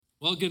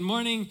Well, good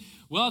morning.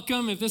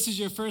 Welcome. If this is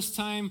your first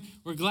time,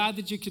 we're glad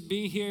that you could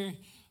be here.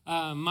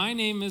 My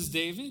name is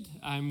David.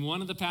 I'm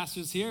one of the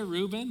pastors here.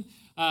 Ruben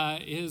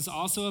is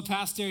also a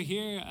pastor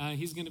here.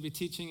 He's going to be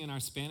teaching in our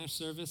Spanish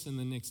service in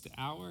the next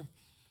hour.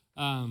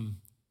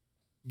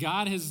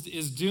 God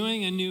is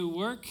doing a new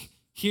work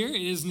here.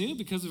 It is new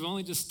because we've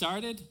only just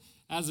started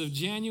as of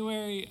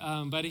January,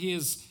 but he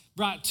has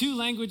brought two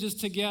languages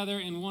together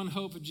in one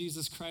hope of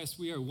Jesus Christ.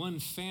 We are one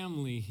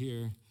family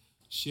here,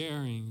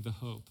 sharing the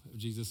hope of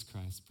Jesus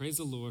Christ. Praise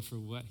the Lord for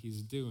what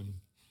he's doing.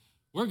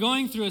 We're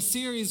going through a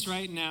series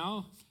right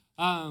now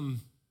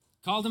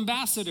called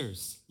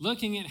Ambassadors,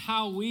 looking at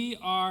how we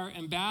are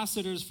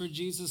ambassadors for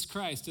Jesus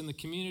Christ in the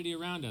community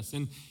around us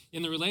and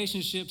in the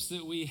relationships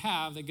that we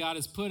have that God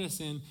has put us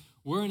in.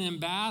 We're an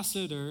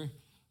ambassador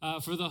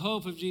for the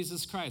hope of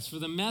Jesus Christ, for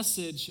the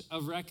message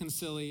of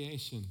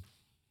reconciliation.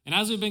 And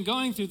as we've been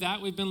going through that,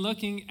 we've been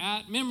looking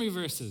at memory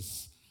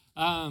verses.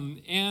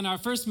 And our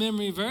first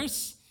memory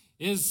verse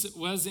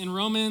was in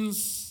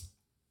Romans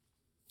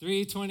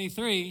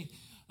 3:23,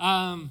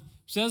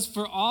 says,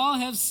 "For all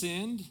have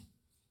sinned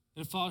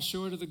and fall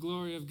short of the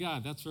glory of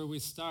God." That's where we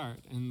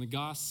start in the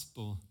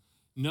gospel,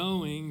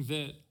 knowing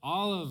that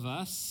all of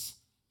us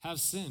have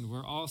sinned.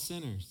 We're all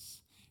sinners.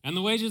 And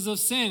the wages of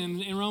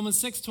sin, in Romans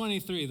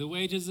 6:23, the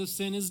wages of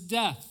sin is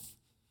death,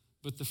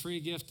 but the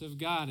free gift of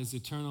God is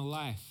eternal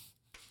life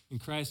in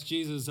Christ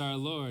Jesus our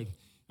Lord.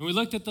 And we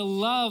looked at the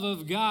love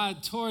of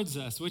God towards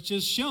us, which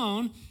is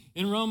shown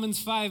in Romans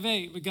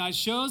 5:8, but God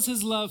shows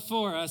his love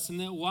for us, and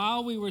that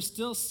while we were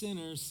still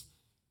sinners,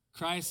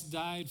 Christ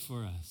died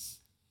for us.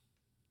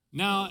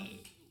 Now,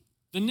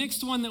 the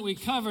next one that we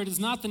covered is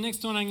not the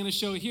next one I'm going to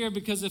show here,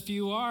 because if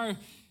you are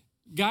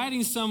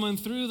guiding someone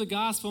through the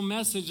gospel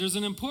message, there's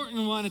an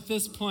important one at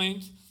this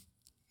point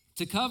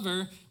to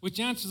cover, which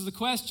answers the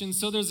question.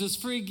 So there's this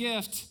free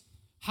gift.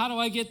 How do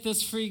I get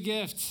this free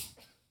gift?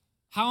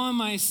 How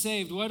am I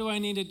saved? What do I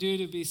need to do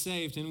to be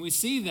saved? And we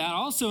see that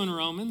also in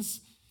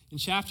Romans in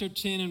chapter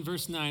 10 and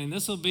verse 9. And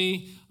this will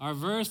be our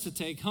verse to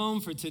take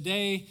home for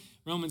today,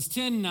 Romans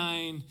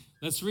 10:9.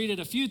 Let's read it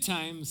a few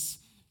times.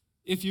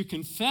 "If you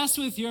confess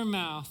with your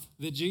mouth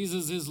that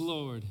Jesus is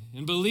Lord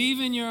and believe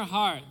in your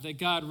heart that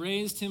God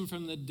raised him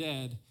from the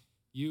dead,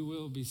 you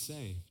will be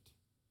saved."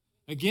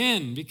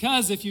 Again,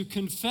 because if you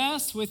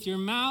confess with your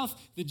mouth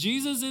that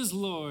Jesus is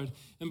Lord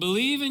and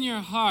believe in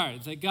your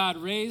heart that God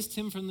raised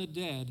him from the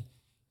dead,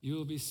 you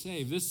will be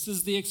saved. This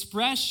is the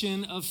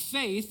expression of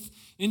faith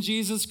in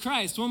Jesus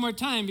Christ. One more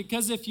time,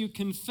 because if you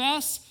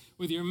confess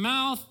with your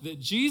mouth that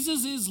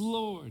Jesus is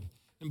Lord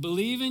and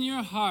believe in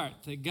your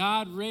heart that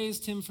God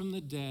raised him from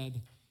the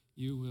dead,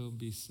 you will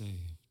be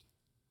saved.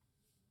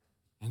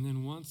 And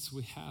then once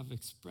we have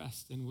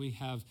expressed and we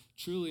have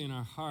truly in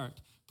our heart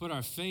put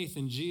our faith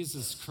in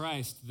Jesus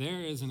Christ,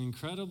 there is an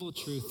incredible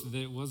truth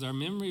that was our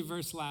memory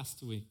verse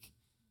last week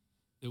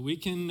that we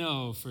can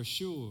know for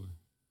sure.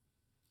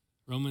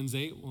 Romans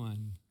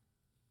 8:1,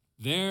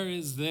 "There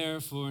is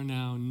therefore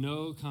now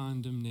no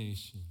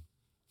condemnation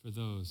for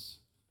those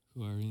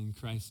who are in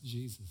Christ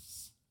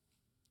Jesus."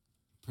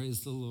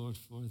 Praise the Lord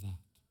for that.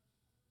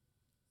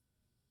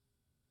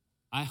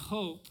 I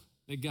hope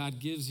that God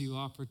gives you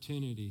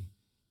opportunity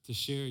to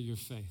share your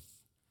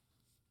faith.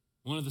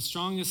 One of the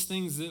strongest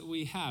things that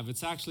we have,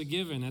 it's actually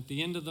given at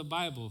the end of the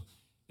Bible.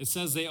 It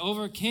says they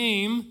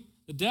overcame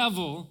the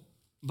devil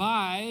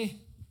by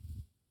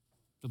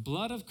the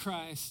blood of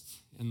Christ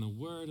and the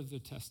word of their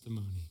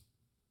testimony.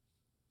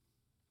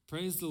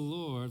 Praise the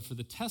Lord for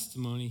the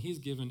testimony he's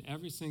given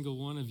every single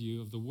one of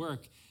you of the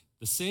work,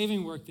 the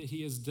saving work that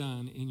he has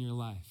done in your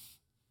life.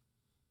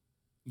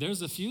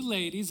 There's a few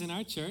ladies in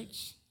our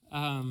church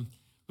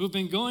who've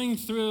been going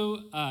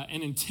through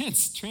an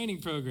intense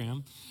training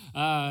program,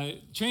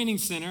 training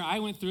center. I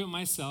went through it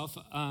myself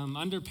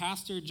under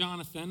Pastor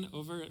Jonathan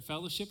over at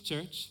Fellowship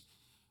Church.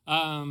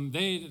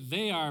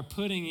 They are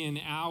putting in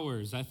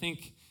hours. I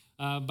think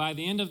by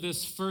the end of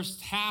this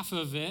first half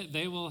of it,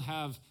 they will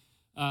have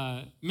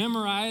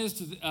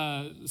memorized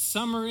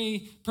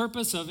summary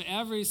purpose of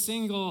every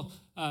single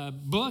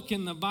book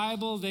in the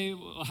Bible. They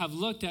will have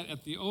looked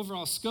at the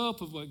overall scope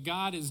of what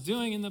God is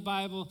doing in the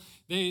Bible.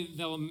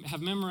 They'll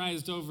have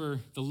memorized over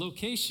the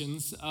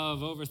locations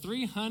of over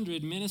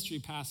 300 ministry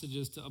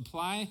passages to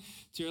apply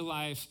to your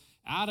life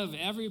out of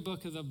every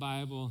book of the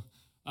Bible.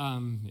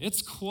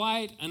 It's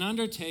quite an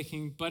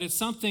undertaking, but it's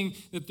something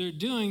that they're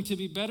doing to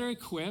be better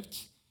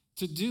equipped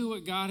to do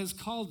what God has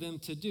called them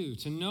to do,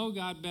 to know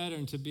God better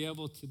and to be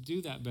able to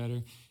do that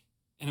better.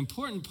 An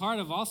important part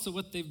of also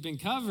what they've been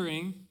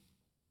covering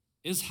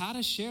is how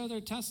to share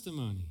their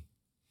testimony.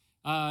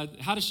 How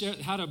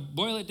to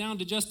boil it down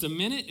to just a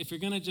minute if you're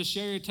going to just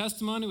share your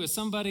testimony with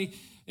somebody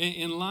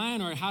in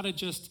line, or how to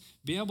just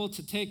be able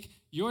to take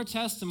your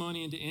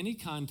testimony into any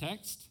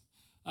context.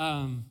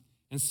 And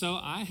so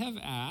I have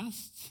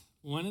asked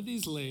one of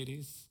these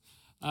ladies.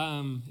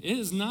 It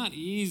is not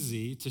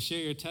easy to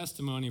share your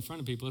testimony in front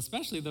of people,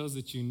 especially those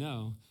that you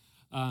know.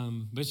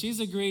 But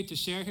she's agreed to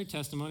share her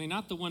testimony,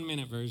 not the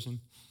 1-minute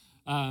version.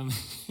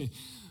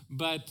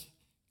 But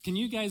can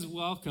you guys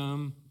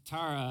welcome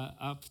Tara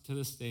up to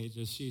the stage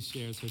as she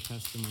shares her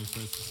testimony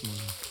for us this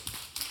morning.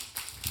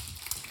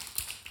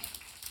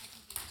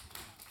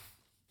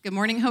 Good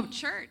morning, Hope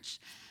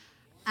Church.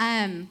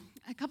 A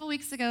couple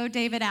weeks ago,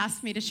 David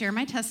asked me to share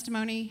my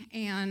testimony,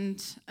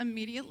 and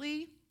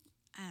immediately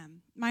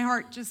my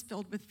heart just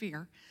filled with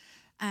fear.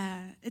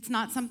 It's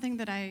not something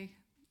that I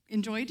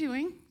enjoy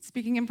doing,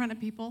 speaking in front of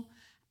people.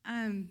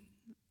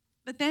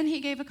 But then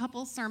he gave a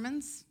couple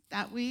sermons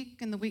that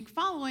week and the week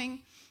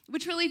following,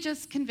 which really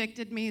just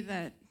convicted me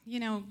that,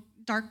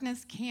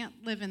 darkness can't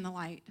live in the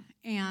light.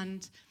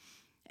 And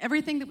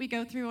everything that we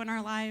go through in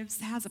our lives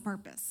has a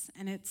purpose,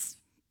 and it's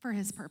for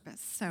his purpose.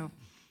 So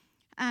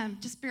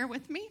just bear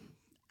with me.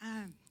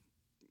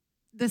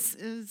 This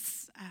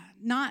is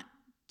not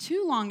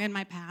too long in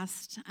my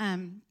past.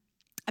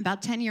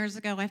 About 10 years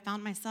ago, I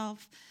found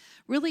myself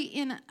really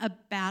in a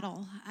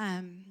battle,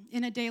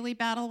 in a daily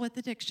battle with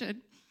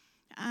addiction,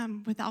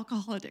 with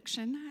alcohol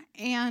addiction.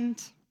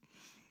 And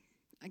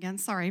again,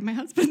 sorry, my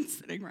husband's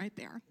sitting right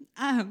there.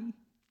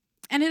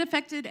 And it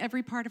affected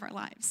every part of our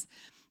lives.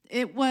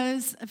 It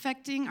was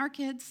affecting our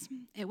kids.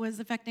 It was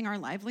affecting our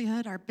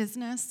livelihood, our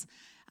business.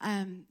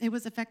 It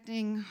was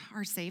affecting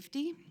our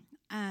safety.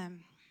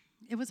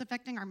 It was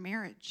affecting our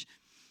marriage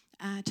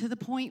to the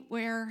point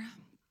where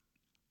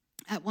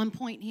at one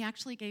point he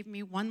actually gave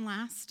me one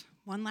last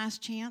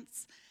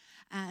chance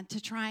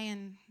to try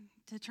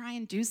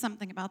and do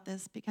something about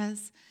this,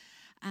 because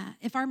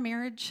if our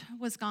marriage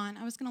was gone,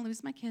 I was going to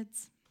lose my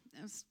kids.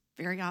 It was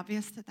very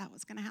obvious that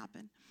was going to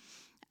happen.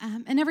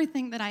 And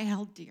everything that I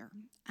held dear.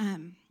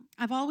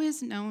 I've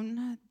always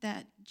known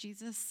that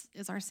Jesus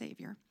is our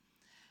Savior.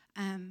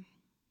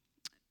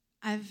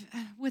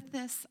 With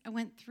this, I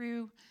went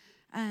through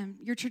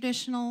your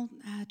traditional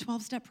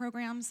 12-step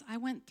programs. I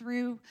went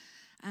through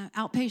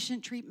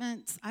outpatient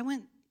treatments. I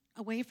went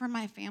away from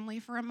my family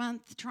for a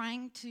month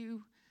trying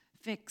to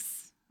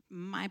fix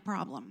my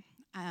problem.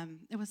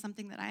 It was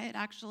something that I had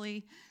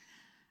actually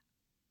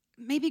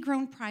maybe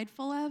grown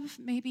prideful of,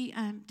 maybe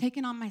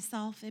taken on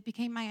myself. It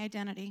became my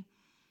identity.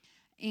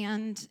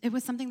 And it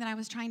was something that I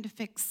was trying to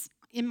fix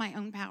in my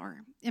own power,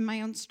 in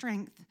my own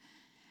strength.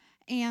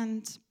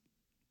 And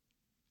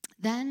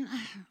then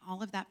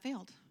all of that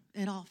failed.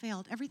 It all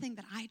failed. Everything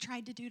that I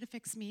tried to do to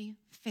fix me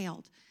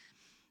failed.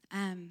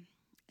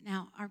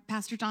 Now, our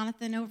Pastor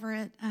Jonathan over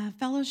at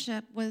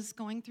Fellowship was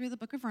going through the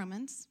book of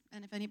Romans.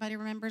 And if anybody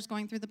remembers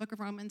going through the book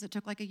of Romans, it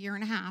took like a year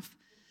and a half.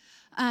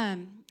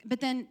 But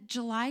then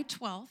July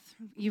 12th,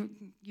 you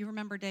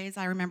remember days,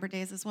 I remember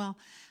days as well.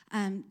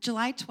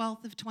 July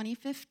 12th of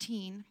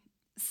 2015,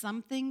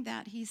 something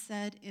that he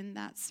said in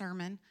that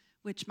sermon,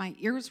 which my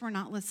ears were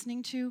not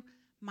listening to,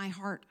 my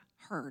heart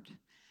heard.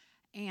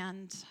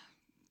 And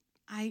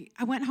I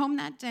went home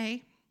that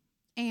day,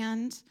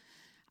 and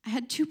I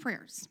had two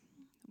prayers.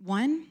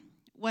 One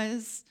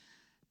was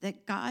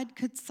that God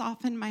could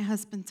soften my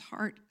husband's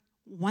heart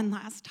one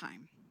last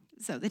time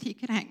so that he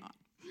could hang on.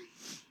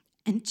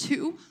 And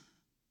two,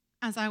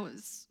 as I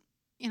was,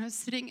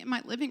 sitting in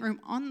my living room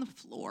on the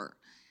floor,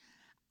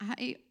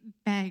 I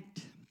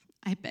begged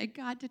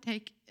God to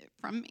take it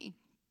from me.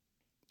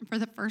 And for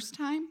the first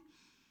time,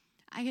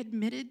 I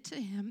admitted to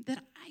him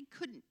that I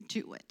couldn't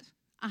do it.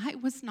 I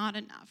was not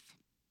enough.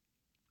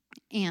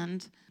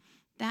 And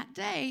that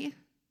day,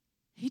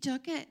 he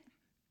took it.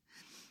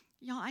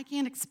 Y'all, I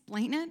can't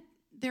explain it.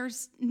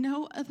 There's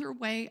no other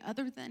way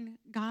other than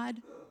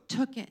God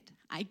took it.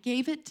 I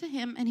gave it to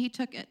him, and he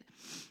took it.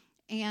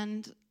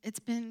 And it's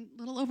been a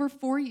little over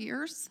 4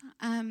 years.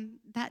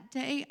 That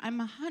day, I'm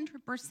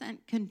 100%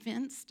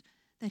 convinced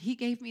that he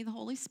gave me the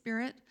Holy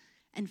Spirit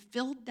and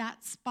filled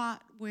that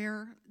spot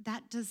where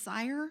that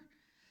desire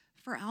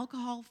for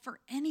alcohol, for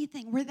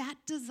anything, where that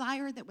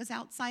desire that was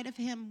outside of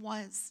him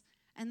was.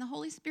 And the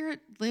Holy Spirit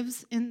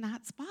lives in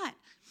that spot.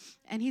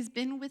 And he's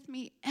been with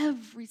me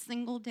every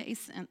single day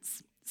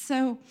since.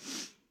 So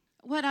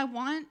what I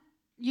want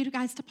you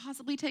guys to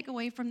possibly take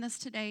away from this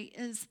today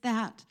is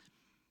that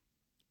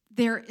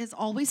there is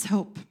always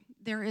hope.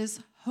 There is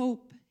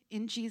hope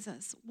in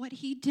Jesus. What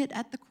he did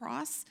at the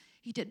cross,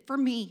 he did for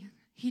me.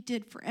 He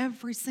did for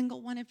every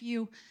single one of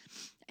you.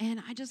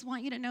 And I just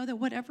want you to know that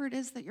whatever it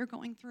is that you're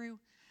going through,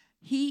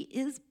 he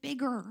is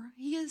bigger.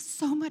 He is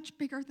so much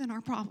bigger than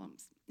our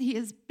problems. He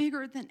is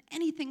bigger than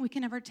anything we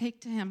can ever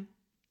take to him.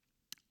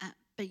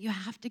 But you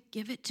have to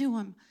give it to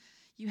him.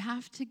 You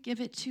have to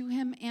give it to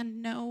him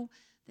and know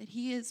that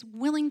he is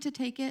willing to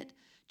take it.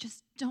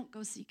 Just don't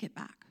go seek it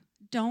back.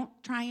 Don't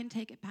try and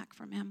take it back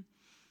from him.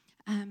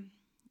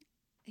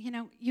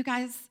 You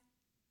guys,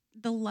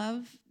 the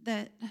love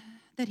that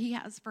he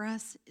has for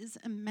us is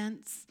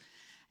immense.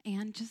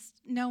 And just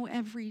know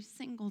every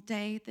single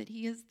day that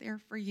he is there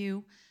for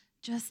you,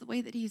 just the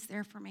way that he's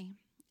there for me.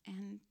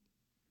 And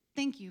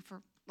thank you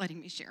for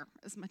letting me share,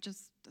 as much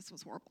as this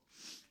was horrible.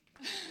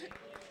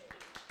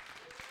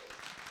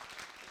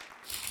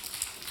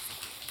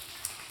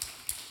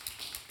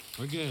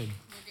 We're good.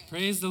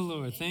 Praise the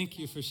Lord. Thank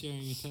you for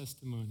sharing your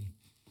testimony.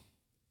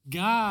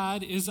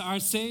 God is our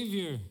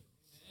Savior.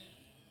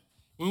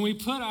 When we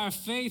put our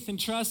faith and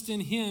trust in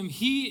him,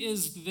 he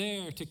is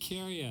there to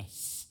carry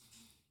us.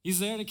 He's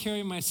there to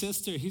carry my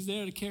sister. He's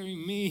there to carry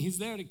me. He's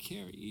there to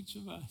carry each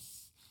of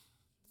us.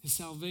 His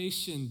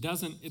salvation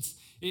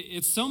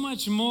it's so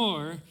much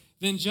more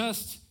than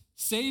just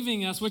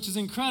saving us, which is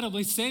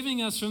incredibly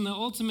saving us from the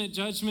ultimate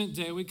judgment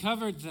day. We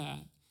covered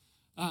that.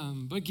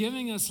 But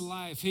giving us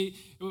life.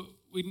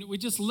 We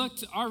just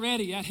looked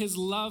already at his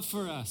love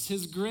for us,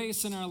 his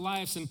grace in our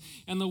lives,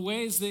 and the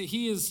ways that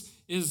he is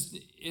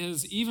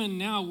even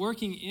now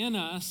working in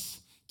us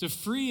to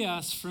free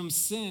us from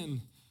sin.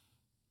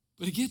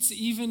 But it gets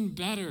even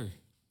better.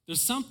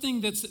 There's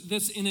something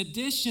that's in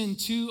addition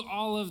to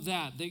all of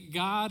that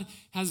God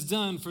has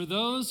done for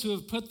those who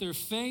have put their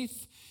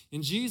faith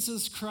in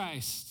Jesus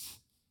Christ.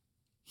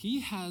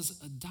 He has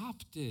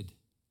adopted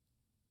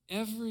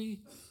every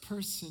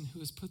person who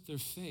has put their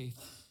faith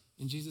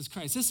in Jesus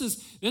Christ.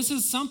 This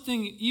is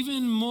something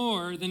even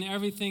more than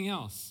everything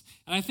else.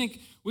 And I think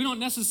we don't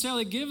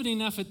necessarily give it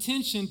enough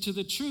attention to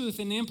the truth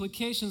and the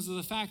implications of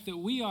the fact that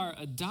we are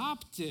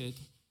adopted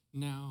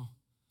now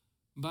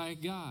by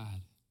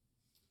God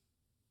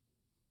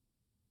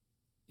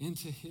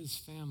into his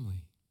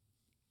family.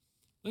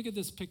 Look at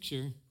this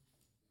picture.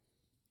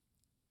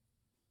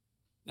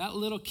 That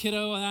little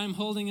kiddo that I'm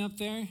holding up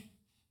there,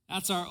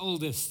 that's our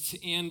oldest,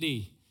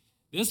 Andy.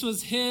 This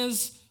was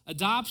his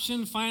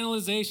adoption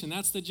finalization.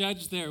 That's the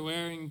judge there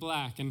wearing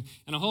black. And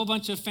a whole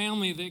bunch of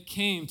family that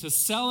came to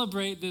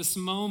celebrate this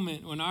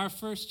moment when our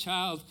first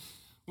child,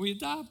 we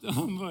adopted.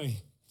 Oh, boy.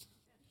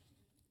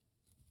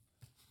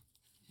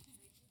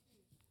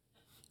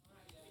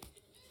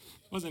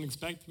 Wasn't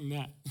expecting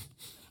that.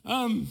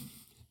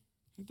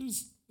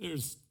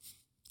 There's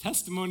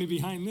testimony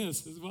behind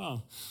this as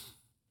well.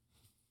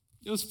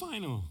 It was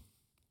final.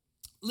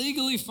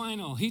 Legally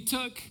final. He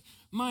took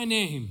my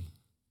name.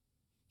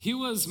 He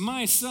was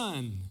my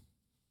son.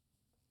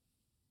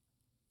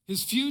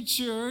 His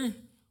future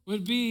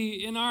would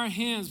be in our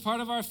hands,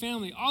 part of our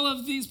family. All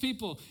of these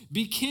people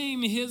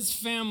became his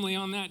family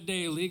on that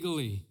day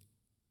legally.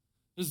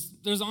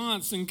 There's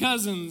aunts and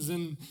cousins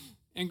and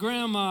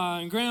grandma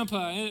and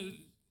grandpa.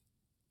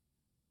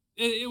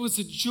 It was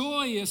a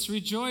joyous,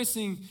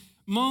 rejoicing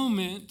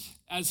moment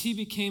as he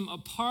became a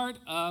part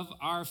of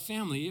our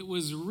family. It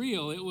was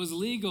real, it was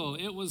legal,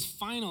 it was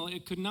final,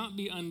 it could not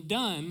be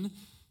undone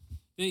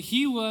that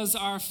he was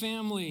our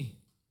family.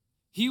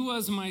 He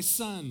was my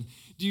son.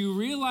 Do you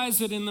realize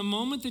that in the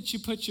moment that you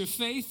put your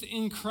faith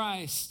in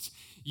Christ,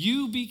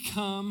 you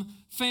become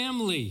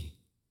family?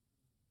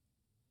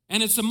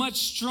 And it's a much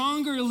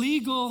stronger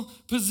legal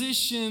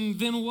position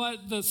than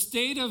what the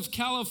state of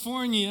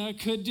California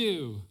could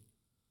do.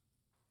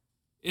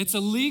 It's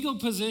a legal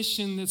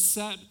position that's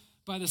set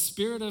by the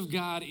Spirit of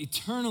God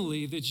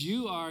eternally that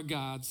you are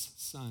God's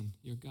son.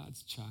 You're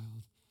God's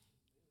child,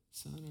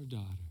 son or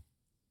daughter.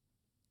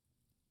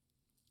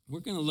 We're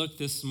going to look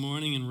this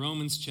morning in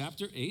Romans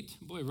chapter 8.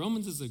 Boy,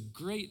 Romans is a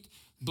great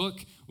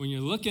book when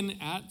you're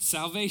looking at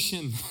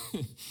salvation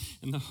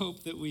and the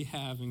hope that we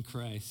have in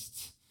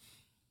Christ.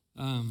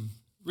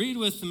 Read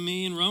with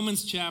me in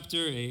Romans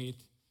chapter 8,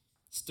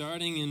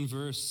 starting in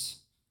verse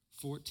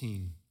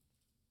 14.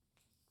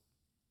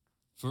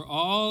 For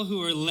all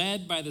who are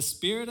led by the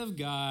Spirit of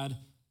God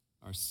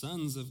are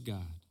sons of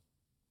God.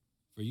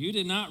 For you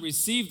did not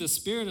receive the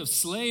spirit of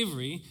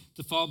slavery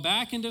to fall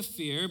back into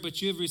fear,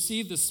 but you have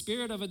received the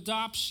spirit of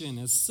adoption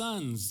as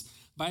sons,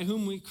 by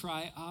whom we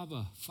cry,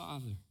 Abba,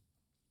 Father.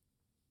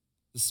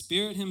 The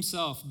Spirit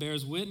himself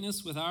bears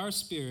witness with our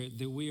spirit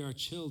that we are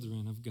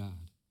children of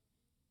God.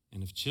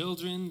 And if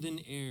children, then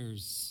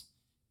heirs,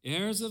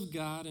 heirs of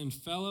God and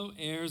fellow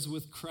heirs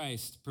with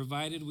Christ,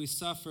 provided we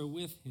suffer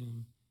with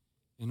him,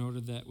 in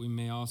order that we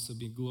may also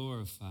be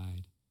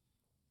glorified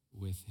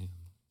with him.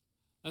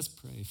 Let's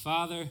pray.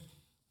 Father,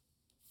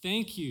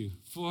 thank you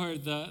for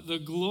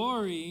the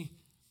glory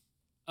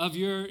of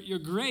your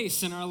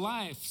grace in our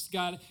lives,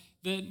 God,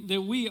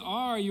 that we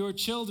are your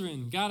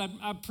children. God,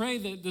 I pray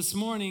that this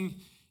morning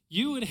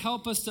you would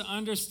help us to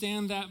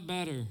understand that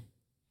better.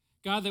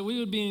 God, that we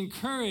would be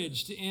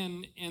encouraged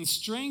and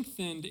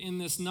strengthened in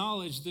this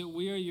knowledge that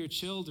we are your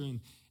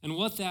children and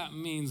what that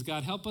means.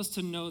 God, help us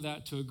to know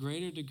that to a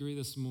greater degree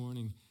this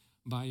morning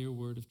by your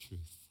word of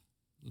truth.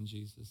 In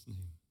Jesus'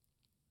 name.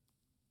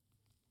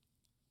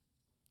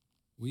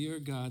 We are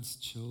God's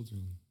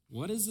children.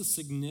 What is the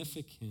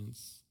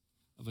significance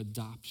of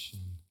adoption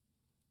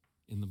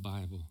in the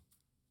Bible?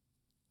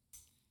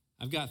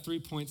 I've got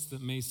 3 points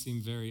that may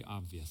seem very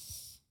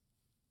obvious.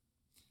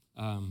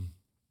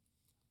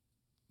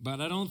 But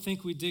I don't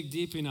think we dig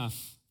deep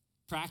enough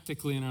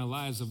practically in our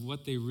lives of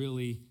what they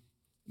really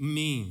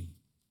mean.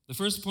 The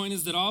first point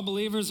is that all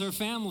believers are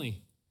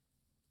family.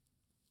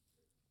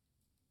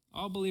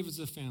 All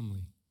believers are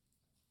family.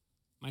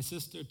 My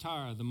sister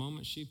Tara, the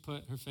moment she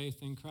put her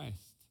faith in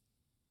Christ,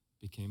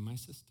 became my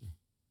sister.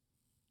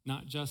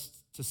 Not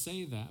just to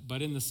say that,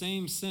 but in the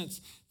same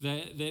sense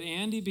that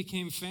Andy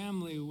became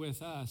family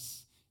with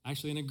us,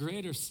 actually in a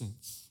greater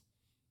sense.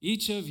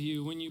 Each of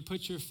you, when you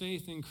put your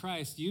faith in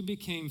Christ, you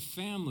became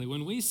family.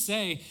 When we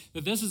say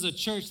that this is a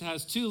church that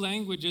has two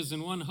languages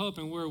and one hope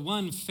and we're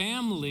one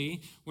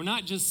family, we're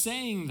not just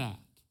saying that.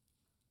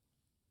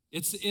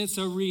 It's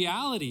a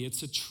reality.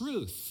 It's a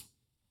truth.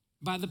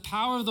 By the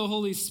power of the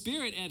Holy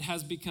Spirit, it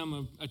has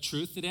become a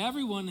truth that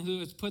everyone who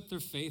has put their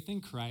faith in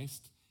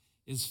Christ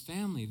is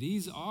family.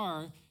 These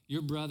are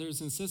your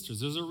brothers and sisters.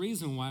 There's a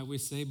reason why we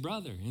say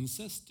brother and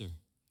sister.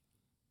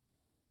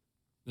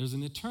 There's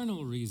an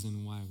eternal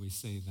reason why we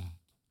say that.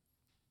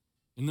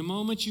 In the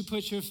moment you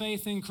put your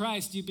faith in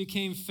Christ, you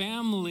became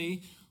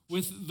family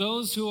with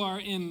those who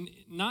are in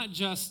not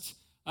just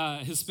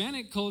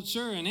Hispanic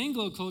culture and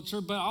Anglo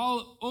culture, but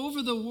all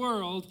over the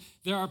world,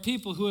 there are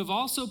people who have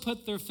also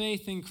put their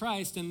faith in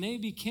Christ, and they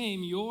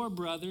became your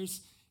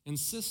brothers and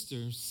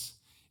sisters.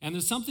 And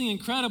there's something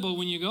incredible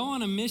when you go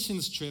on a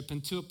missions trip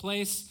into a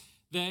place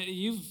that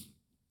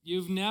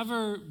you've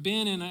never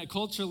been in a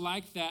culture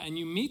like that, and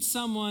you meet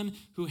someone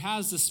who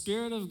has the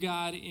Spirit of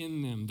God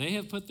in them. They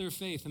have put their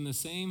faith in the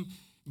same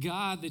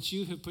God that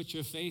you have put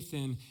your faith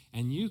in,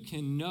 and you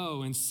can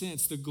know and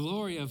sense the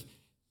glory of,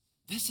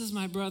 this is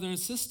my brother and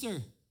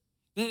sister.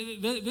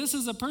 This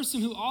is a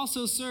person who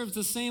also serves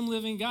the same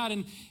living God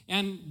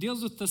and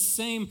deals with the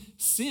same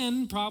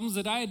sin problems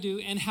that I do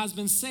and has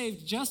been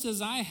saved just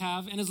as I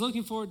have and is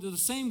looking forward to the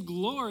same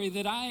glory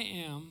that I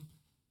am.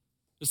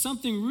 There's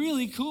something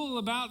really cool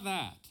about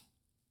that.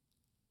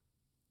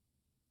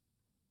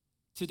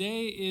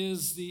 Today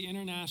is the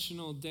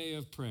International Day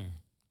of Prayer,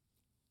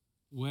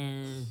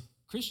 where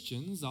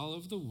Christians all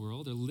over the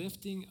world are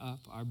lifting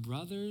up our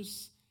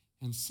brothers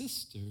and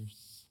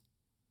sisters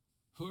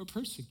who are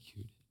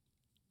persecuted.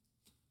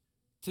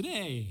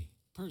 Today,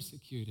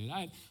 persecuted.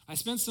 I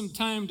spent some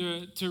time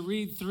to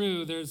read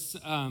through. There's,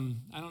 I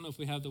don't know if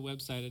we have the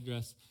website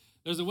address.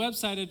 There's a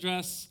website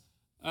address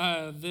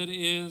that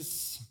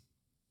is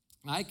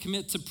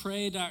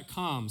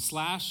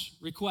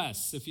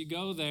iCommitToPray.com/requests. If you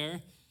go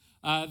there,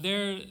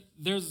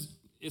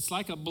 it's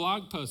like a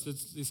blog post.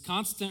 It's these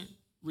constant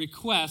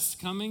requests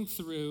coming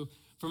through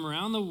from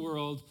around the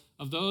world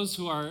of those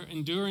who are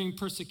enduring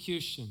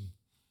persecution.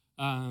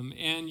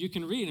 And you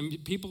can read,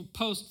 and people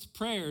post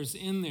prayers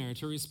in there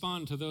to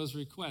respond to those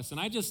requests. And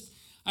I just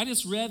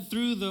read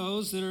through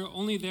those that are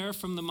only there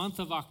from the month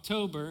of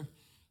October.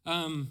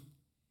 And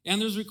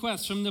there's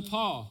requests from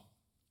Nepal,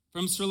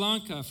 from Sri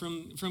Lanka,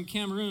 from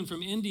Cameroon,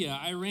 from India,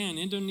 Iran,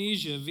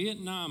 Indonesia,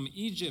 Vietnam,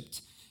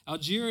 Egypt,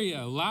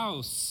 Algeria,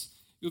 Laos,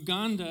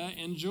 Uganda,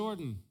 and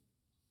Jordan.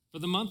 For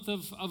the month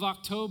of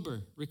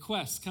October,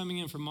 requests coming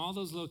in from all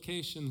those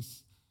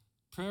locations,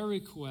 prayer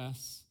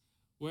requests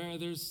where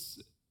there's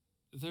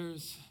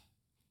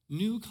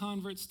new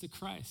converts to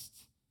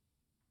Christ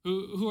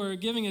who are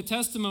giving a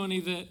testimony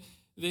that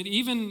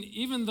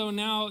even though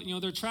now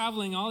they're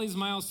traveling all these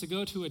miles to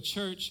go to a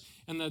church,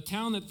 and the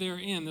town that they're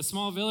in, the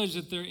small village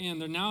that they're in,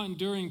 they're now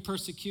enduring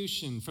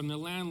persecution from their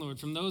landlord,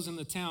 from those in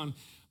the town,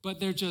 but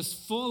they're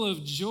just full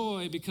of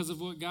joy because of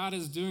what God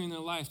is doing in their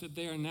life, that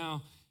they are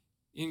now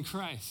in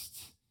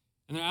Christ.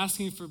 And they're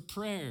asking for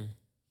prayer.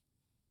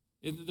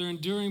 They're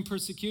enduring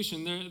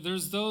persecution.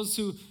 There's those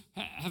who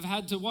have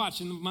had to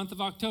watch in the month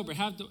of October,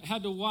 had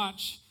to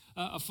watch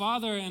a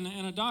father and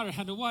a daughter,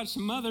 had to watch a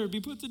mother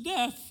be put to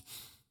death.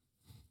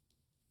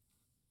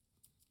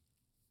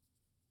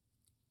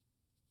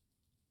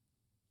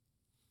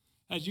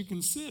 As you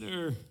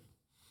consider,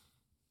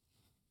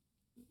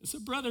 it's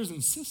our brothers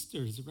and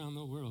sisters around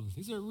the world.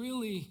 These are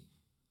really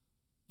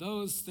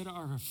those that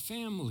are a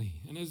family.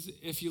 And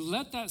if you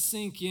let that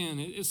sink in,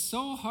 it's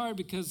so hard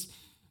because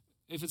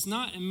if it's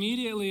not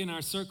immediately in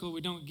our circle, we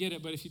don't get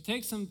it. But if you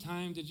take some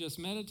time to just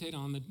meditate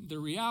on the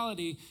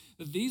reality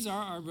that these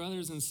are our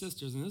brothers and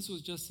sisters, and this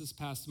was just this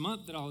past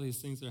month that all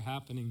these things are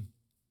happening,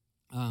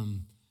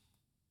 then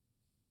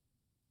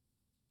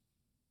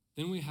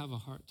we have a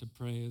heart to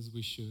pray as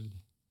we should.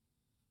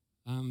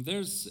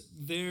 There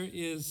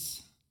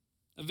is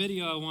a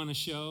video I want to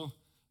show.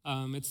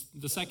 It's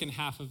the second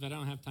half of it. I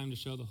don't have time to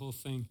show the whole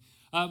thing.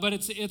 But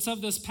it's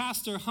of this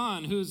Pastor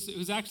Han,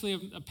 who's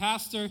actually a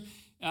pastor,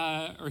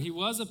 or he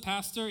was a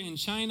pastor in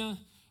China.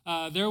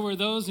 There were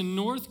those in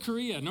North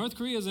Korea. North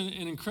Korea is an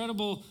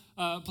incredible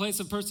place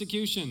of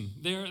persecution.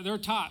 They're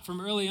taught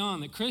from early on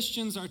that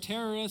Christians are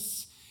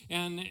terrorists,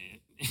 and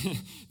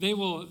they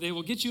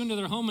will get you into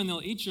their home and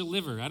they'll eat your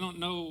liver. I don't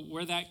know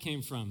where that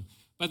came from.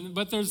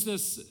 But there's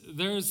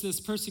this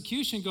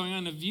persecution going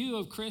on, a view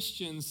of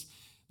Christians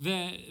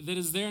that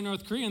is there in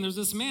North Korea. And there's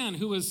this man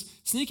who was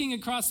sneaking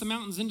across the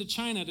mountains into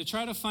China to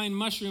try to find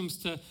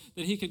mushrooms that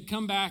he could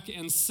come back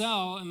and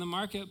sell in the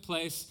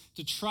marketplace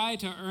to try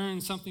to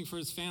earn something for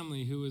his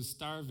family who was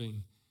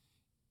starving.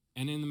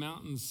 And in the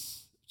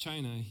mountains,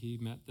 China, he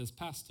met this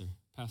pastor,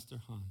 Pastor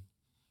Han.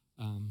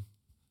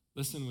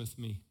 Listen with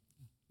me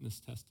in this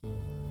testimony.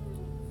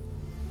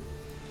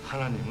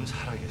 하나님은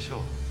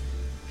살아계셔.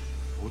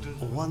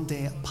 One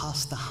day,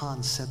 Pastor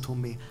Han said to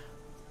me,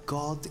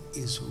 God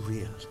is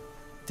real.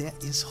 There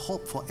is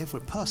hope for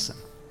every person.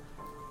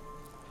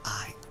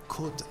 I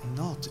could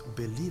not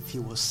believe he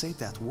would say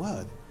that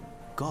word,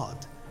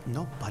 God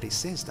Nobody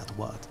says that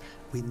word.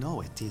 We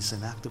know it is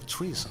an act of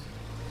treason.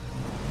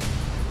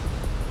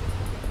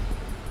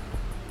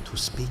 To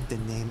speak the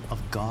name of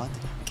God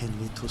can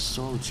lead to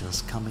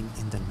soldiers coming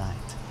in the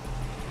night.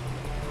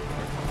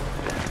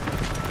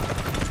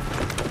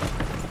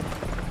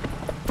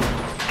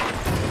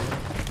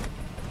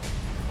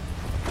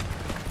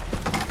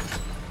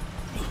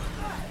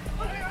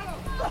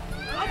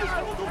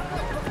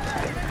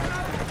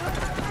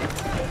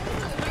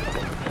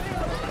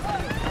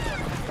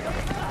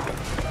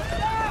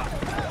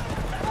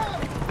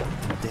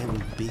 There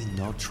will be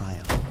no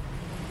trial.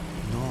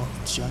 No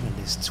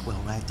journalists will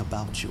write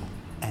about you,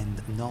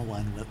 and no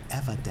one will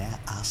ever dare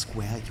ask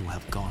where you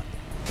have gone.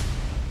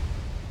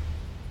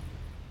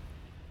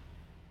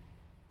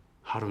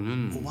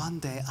 하루는 One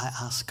day I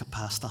asked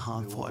Pastor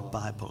Han for a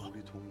Bible.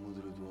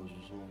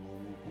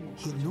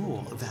 He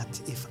knew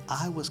that if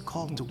I was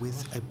called with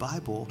a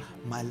Bible,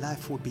 my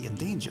life would be in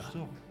danger.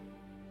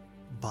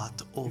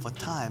 But over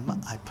time,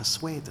 I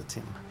persuaded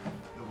him.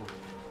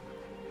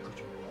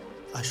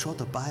 I showed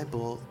the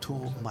Bible to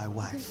my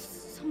wife.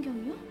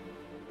 성경이요?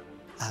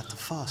 At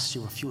first, she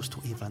refused to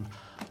even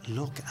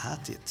look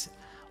at it.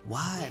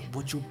 Why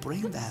would you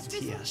bring that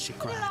here? She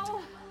cried.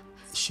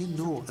 She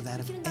knew that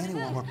if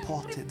anyone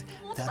reported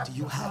that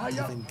you had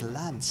even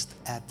glanced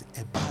at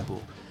a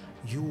Bible,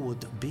 you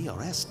would be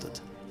arrested,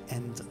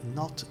 and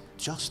not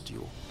just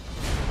you.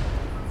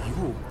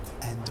 You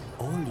and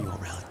all your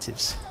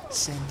relatives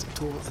sent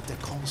to the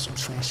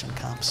concentration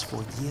camps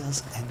for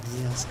years and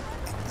years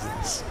and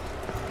years.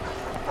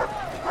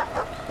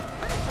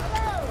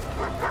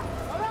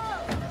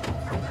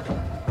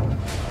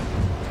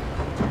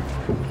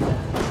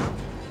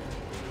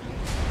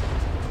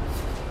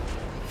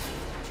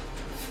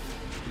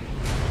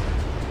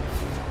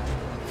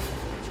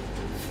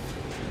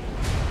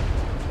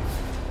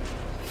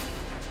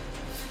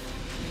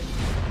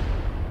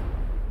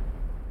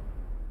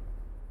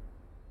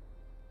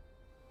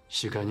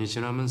 시간이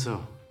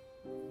지나면서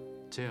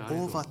제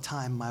Over 아내도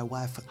time, my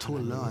wife too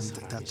하나님이 learned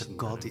that 살아계신다는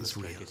God is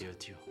것을 real. 알게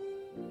되었지요.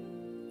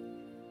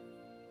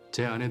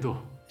 제 아내도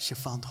She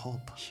found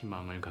hope.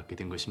 희망을 갖게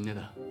된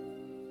것입니다.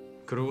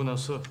 그러고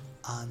나서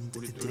And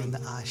then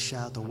I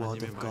shared the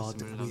word of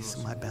God with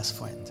my best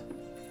friend.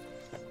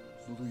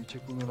 너도 이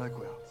책 보면 알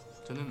거야.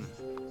 저는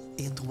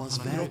It was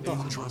very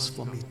dangerous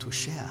for me to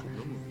share.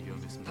 너무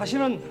위험했습니다.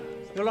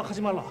 다시는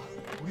연락하지 말라.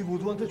 우리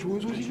모두한테 좋은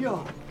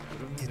소식이야.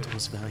 It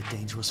was very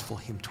dangerous for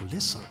him to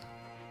listen.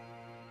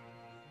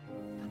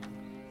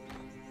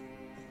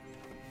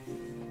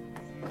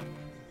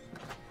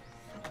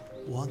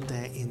 One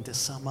day in the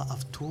summer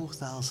of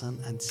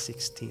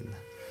 2016,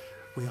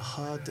 we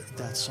heard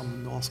that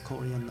some North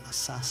Korean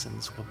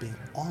assassins were being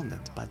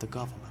honored by the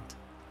government,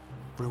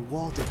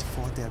 rewarded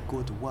for their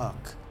good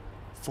work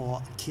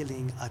for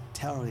killing a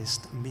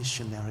terrorist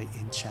missionary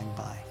in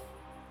Chiang-Mai.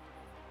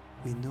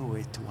 We knew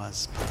it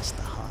was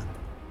Pastor Han.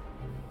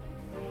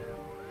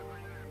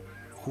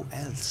 Who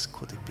else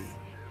could it be?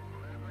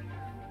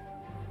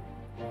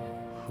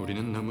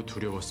 우리는 너무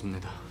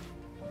두려웠습니다.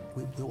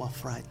 We were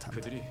frightened.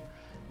 그들이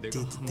내가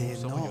Did 한 they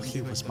목사와 know he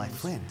연계가 was my 있다는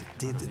friend? 것을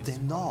Did they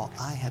알아냈습니다. know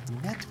I had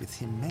met with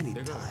him many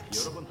내가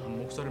times? 여러 번 한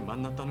목사를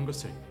만났다는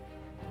것을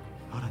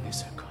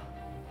알아냈을까?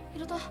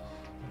 이러다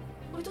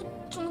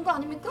우리도 죽는 거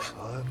아닙니까?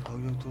 아,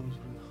 방영 떠는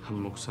소리.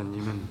 한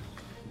목사님은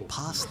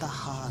Pastor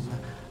Han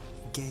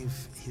gave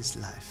his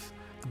life,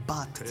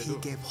 but he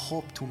gave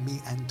hope to me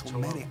and to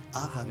many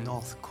other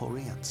North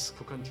Koreans.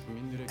 북한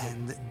주민들에게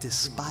And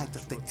despite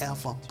the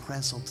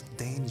ever-present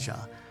danger,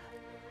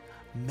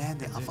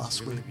 many of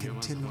us will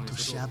continue to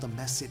share the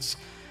message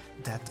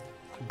that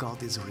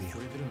God is real.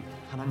 우리들은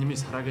하나님이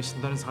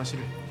살아계신다는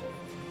사실을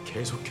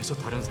계속해서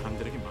다른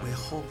사람들에게 We 말해요.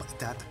 hope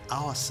that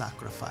our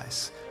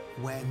sacrifice,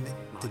 when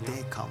the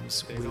day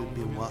comes, will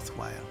be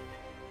worthwhile,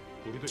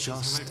 우리도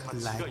just 희생할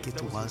가치가 like it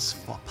있다고 was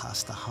for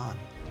Pastor Han.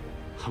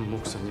 한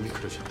목사님이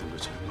그러셨던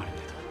것처럼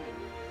말입니다.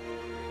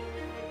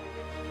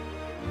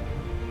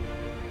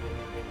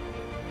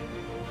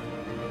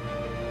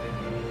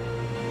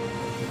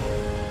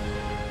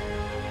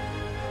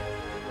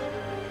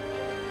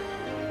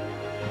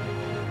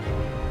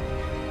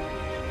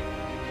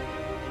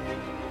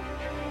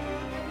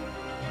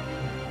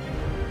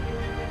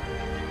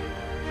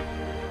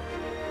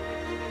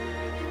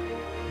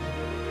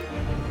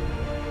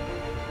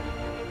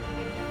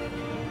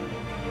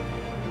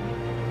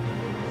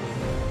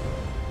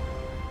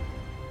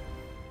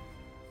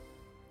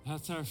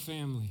 That's our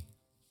family.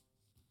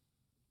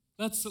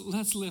 Let's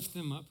lift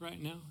them up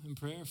right now in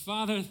prayer.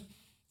 Father,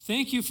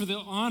 thank you for the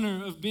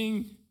honor of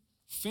being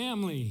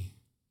family.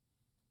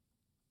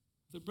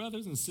 The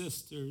brothers and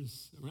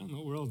sisters around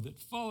the world that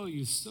follow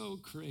you so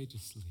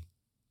courageously.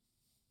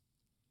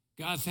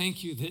 God,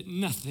 thank you that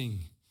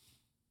nothing,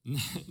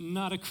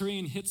 not a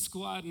Korean hit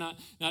squad, not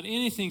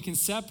anything can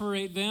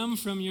separate them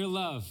from your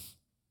love.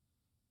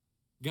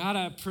 God,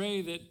 I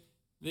pray that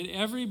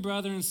every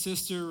brother and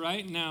sister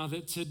right now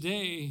that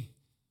today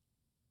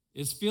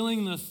is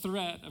feeling the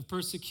threat of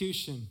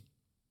persecution,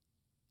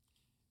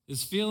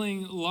 is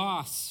feeling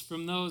loss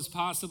from those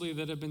possibly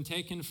that have been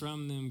taken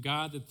from them,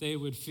 God, that they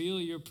would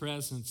feel your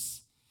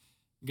presence.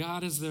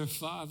 God, as their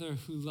Father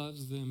who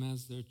loves them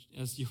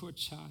as your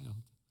child.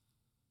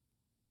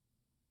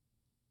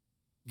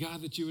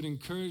 God, that you would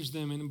encourage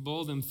them and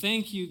embolden them.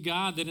 Thank you,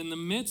 God, that in the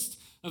midst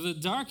of the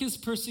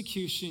darkest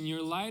persecution,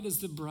 your light is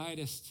the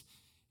brightest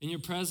and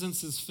your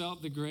presence is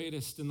felt the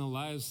greatest in the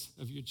lives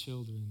of your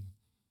children.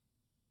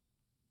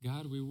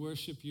 God, we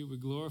worship you, we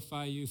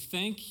glorify you.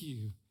 Thank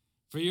you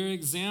for your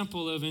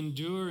example of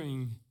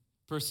enduring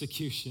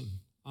persecution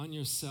on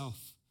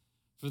yourself,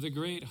 for the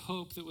great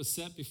hope that was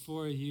set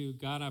before you.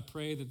 God, I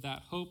pray that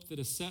that hope that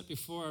is set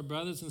before our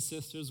brothers and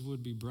sisters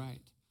would be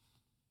bright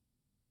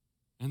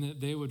and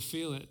that they would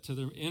feel it to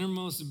their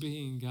innermost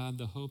being, God,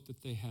 the hope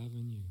that they have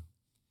in you.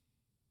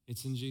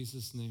 It's in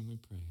Jesus' name we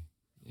pray.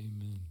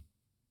 Amen.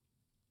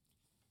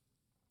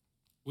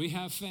 We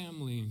have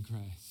family in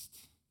Christ.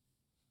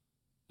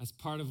 That's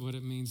part of what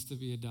it means to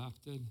be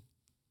adopted.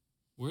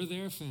 We're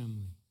their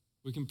family.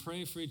 We can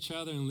pray for each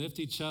other and lift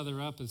each other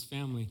up as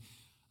family.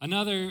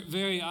 Another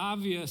very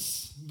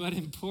obvious but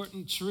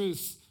important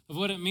truth of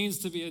what it means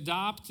to be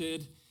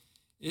adopted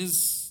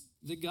is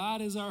that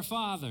God is our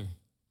Father.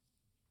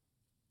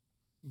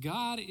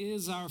 God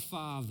is our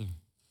Father.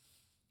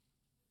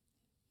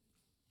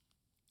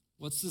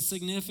 What's the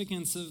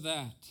significance of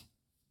that?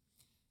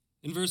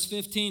 In verse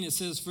 15, it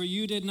says, "For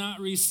you did not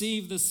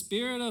receive the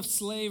spirit of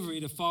slavery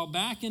to fall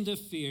back into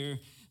fear,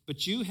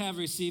 but you have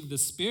received the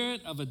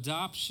spirit of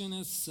adoption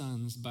as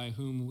sons, by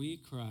whom we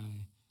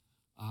cry,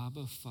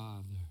 Abba,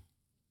 Father."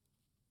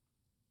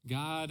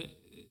 God,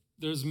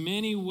 there's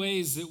many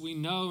ways that we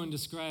know and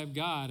describe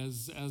God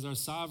as our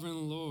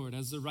sovereign Lord,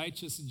 as the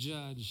righteous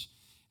judge,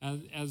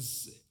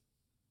 as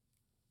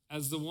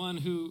the one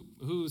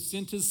who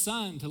sent his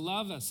son to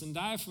love us and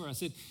die for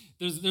us.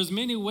 There's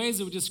many ways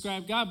that we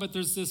describe God, but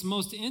there's this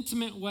most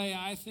intimate way,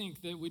 I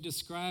think, that we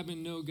describe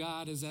and know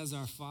God is as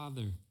our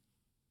Father.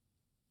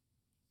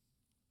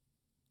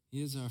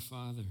 He is our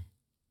Father.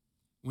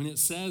 When it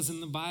says in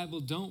the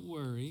Bible, don't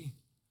worry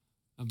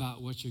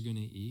about what you're going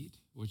to eat,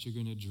 what you're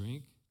going to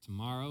drink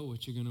tomorrow,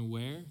 what you're going to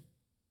wear.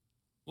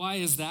 Why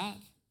is that?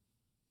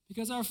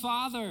 Because our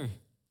Father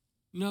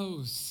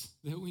knows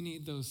that we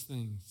need those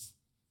things.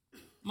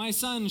 My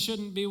son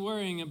shouldn't be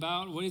worrying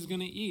about what he's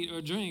going to eat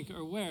or drink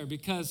or wear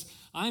because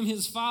I'm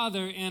his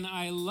father and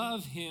I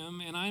love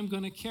him and I'm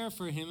going to care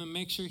for him and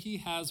make sure he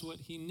has what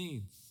he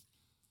needs.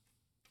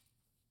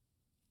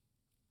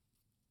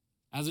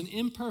 As an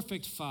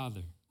imperfect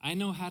father, I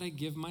know how to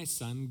give my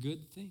son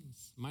good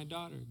things, my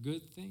daughter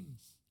good things.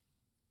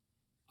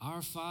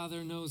 Our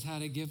Father knows how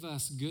to give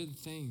us good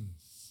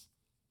things.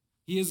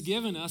 He has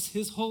given us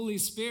his Holy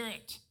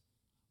Spirit.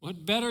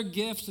 What better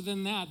gift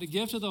than that? The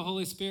gift of the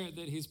Holy Spirit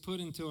that he's put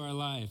into our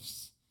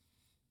lives.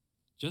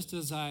 Just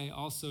as I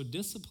also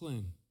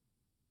discipline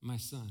my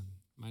son,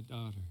 my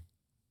daughter,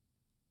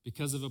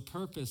 because of a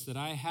purpose that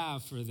I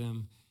have for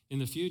them in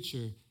the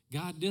future,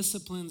 God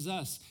disciplines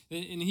us.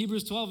 In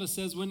Hebrews 12, it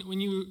says,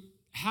 when you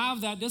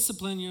have that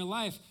discipline in your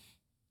life,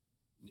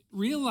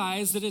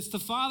 realize that it's the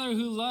Father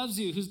who loves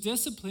you, who's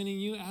disciplining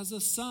you as a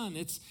son.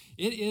 It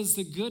is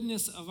the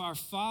goodness of our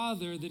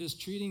Father that is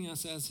treating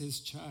us as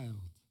his child.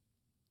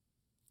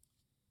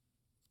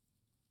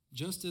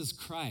 Just as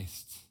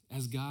Christ,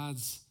 as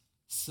God's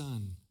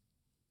Son,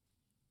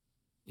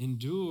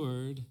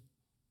 endured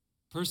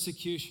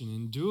persecution,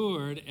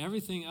 endured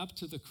everything up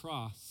to the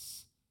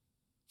cross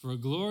for a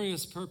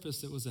glorious purpose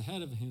that was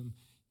ahead of him,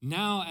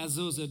 now as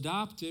those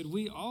adopted,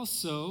 we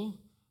also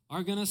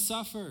are going to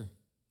suffer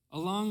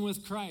along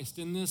with Christ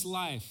in this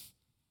life,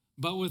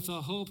 but with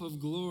the hope of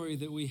glory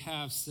that we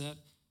have set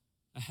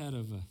ahead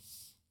of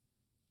us.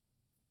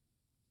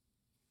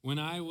 When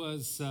I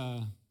was,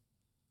 I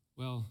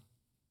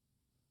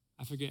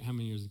forget how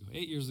many years ago,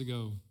 8 years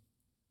ago,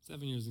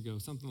 7 years ago,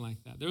 something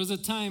like that. There was a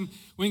time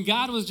when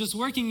God was just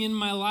working in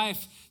my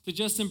life to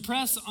just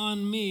impress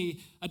on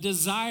me a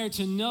desire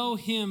to know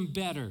him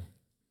better.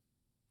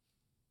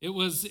 It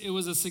was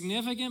a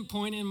significant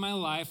point in my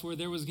life where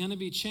there was going to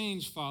be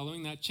change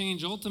following. That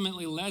change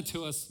ultimately led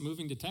to us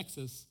moving to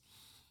Texas.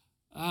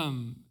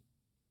 And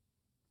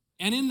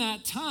in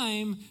that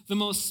time, the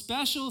most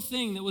special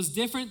thing that was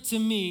different to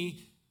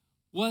me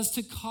was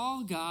to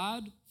call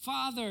God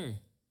Father.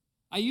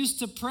 I used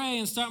to pray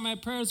and start my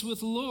prayers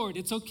with Lord.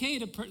 It's okay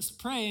to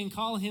pray and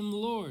call him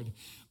Lord.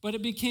 But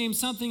it became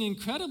something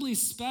incredibly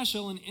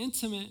special and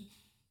intimate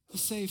to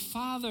say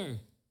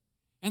Father.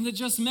 And to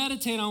just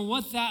meditate on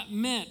what that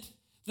meant.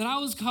 That I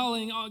was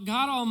calling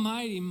God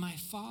Almighty my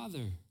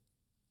Father.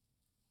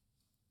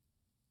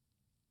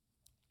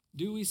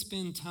 Do we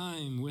spend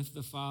time with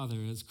the Father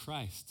as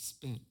Christ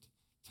spent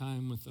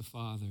time with the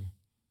Father?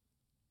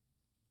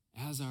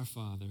 As our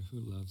Father who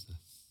loves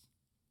us.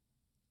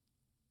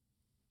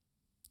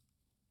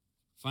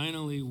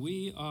 Finally,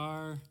 we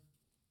are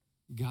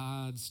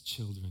God's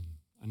children.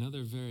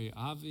 Another very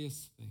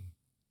obvious thing.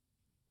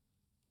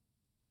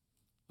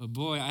 But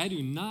boy, I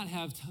do not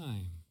have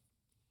time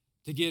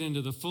to get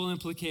into the full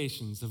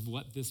implications of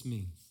what this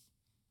means.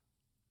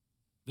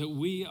 that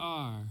we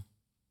are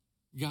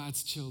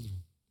God's children?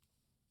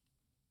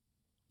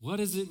 What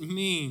does it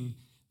mean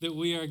that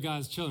we are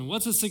God's children?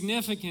 What's the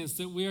significance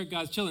that we are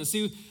God's children?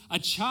 See, a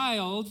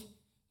child,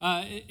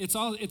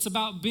 it's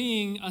about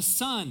being a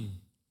son,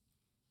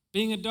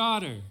 being a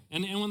daughter.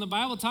 And when the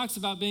Bible talks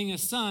about being a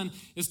son,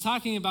 it's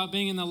talking about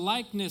being in the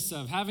likeness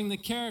of, having the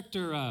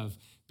character of,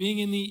 being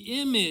in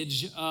the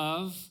image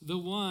of the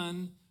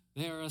one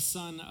they are a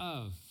son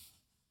of.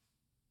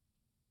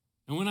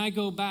 And when I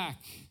go back,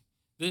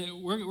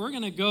 we're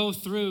going to go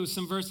through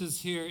some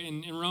verses here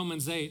in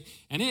Romans 8,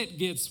 and it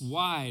gets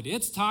wide.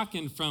 It's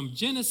talking from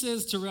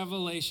Genesis to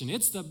Revelation.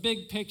 It's the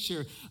big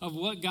picture of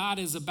what God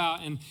is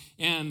about.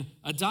 And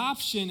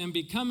adoption and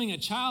becoming a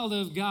child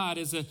of God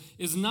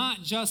is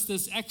not just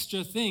this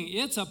extra thing.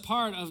 It's a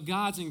part of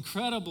God's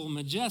incredible,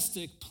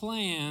 majestic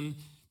plan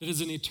that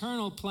is an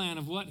eternal plan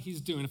of what he's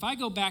doing. If I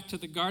go back to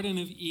the Garden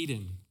of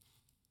Eden,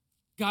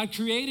 God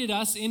created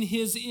us in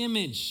his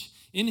image,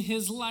 in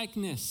his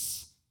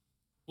likeness.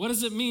 What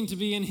does it mean to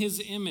be in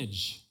his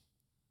image?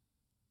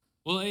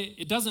 Well,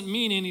 it doesn't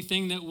mean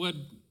anything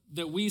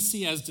that we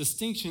see as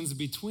distinctions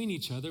between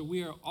each other.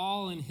 We are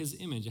all in his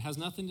image. It has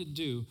nothing to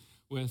do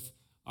with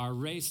our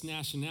race,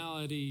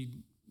 nationality,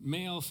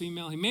 male,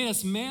 female. He made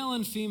us male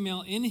and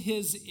female in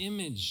his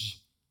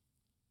image.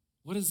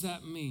 What does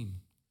that mean?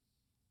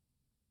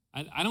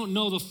 I don't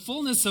know the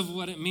fullness of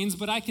what it means,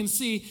 but I can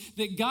see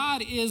that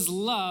God is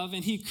love,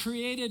 and he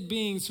created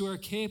beings who are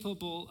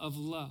capable of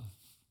love.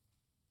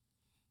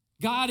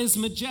 God is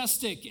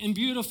majestic and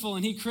beautiful,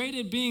 and he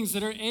created beings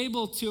that are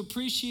able to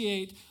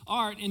appreciate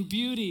art and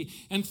beauty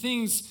and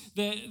things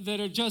that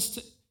are just,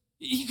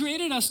 he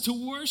created us to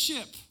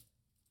worship.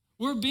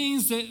 We're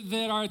beings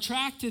that are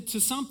attracted to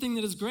something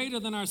that is greater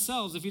than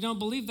ourselves. If you don't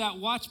believe that,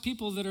 watch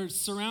people that are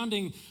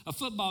surrounding a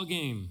football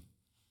game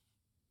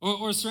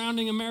or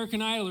surrounding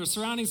American Idol or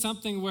surrounding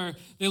something where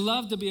they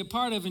love to be a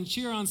part of and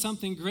cheer on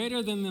something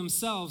greater than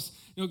themselves.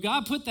 You know,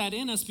 God put that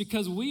in us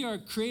because we are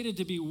created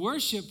to be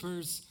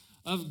worshipers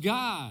of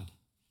God,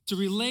 to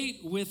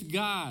relate with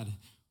God.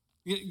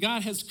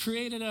 God has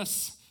created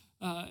us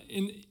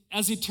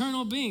as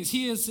eternal beings.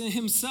 He is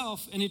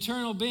himself an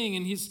eternal being,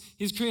 and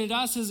he's created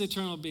us as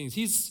eternal beings.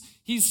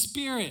 He's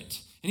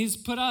spirit, and he's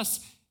put us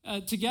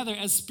together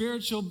as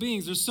spiritual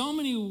beings. There's so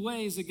many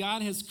ways that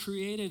God has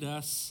created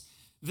us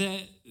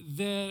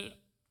that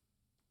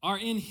are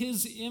in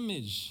his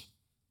image.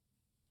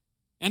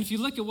 And if you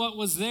look at what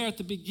was there at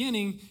the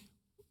beginning,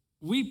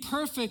 we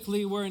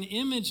perfectly were an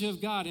image of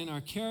God in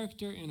our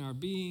character, in our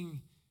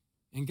being,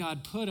 and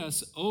God put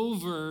us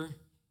over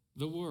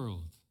the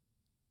world.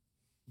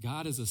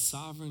 God is a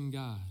sovereign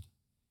God,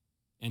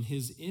 and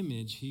his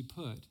image he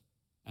put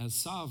as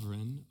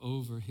sovereign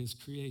over his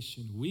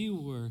creation. We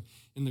were,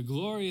 in the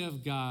glory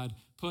of God,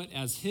 put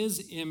as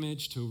his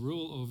image to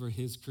rule over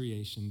his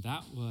creation.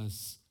 That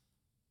was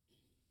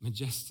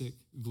majestic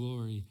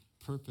glory,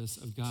 purpose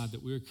of God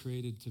that we were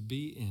created to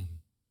be in.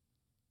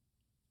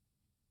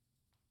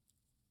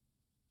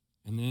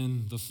 And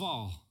then the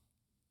fall.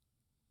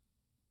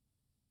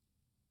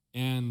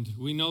 And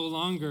we no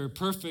longer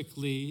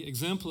perfectly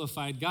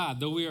exemplified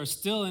God, though we are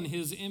still in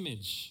his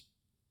image.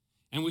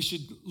 And we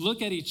should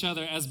look at each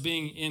other as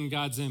being in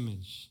God's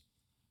image.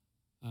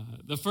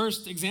 The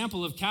first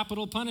example of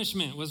capital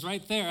punishment was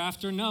right there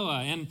after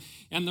Noah.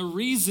 And the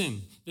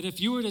reason that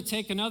if you were to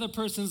take another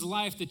person's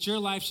life, that your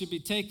life should be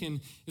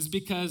taken is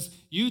because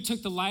you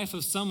took the life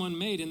of someone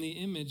made in the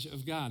image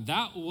of God.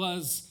 That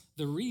was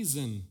the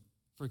reason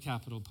for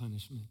capital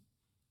punishment.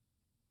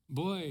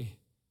 Boy,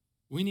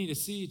 we need to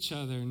see each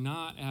other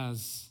not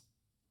as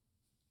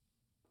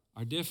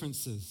our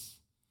differences,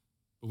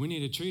 but we need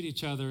to treat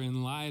each other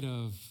in light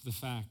of the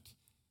fact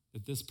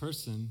that this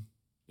person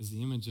is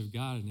the image of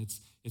God, and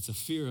it's a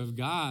fear of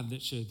God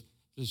that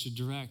should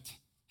direct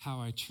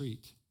how I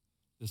treat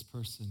this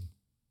person.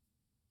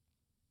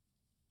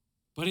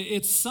 But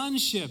it's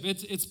sonship.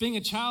 It's being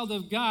a child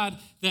of God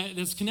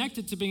that's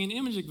connected to being an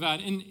image of God.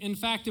 And in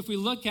fact, if we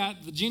look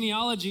at the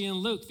genealogy in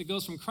Luke that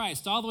goes from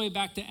Christ all the way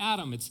back to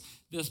Adam, it's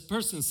this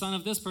person, son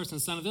of this person,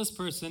 son of this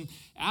person,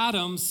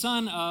 Adam,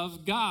 son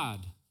of God.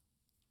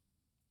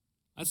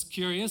 That's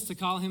curious to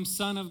call him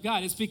son of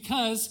God. It's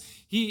because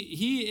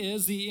he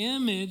is the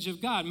image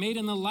of God, made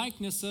in the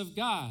likeness of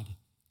God.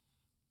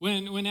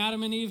 When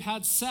Adam and Eve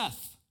had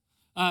Seth,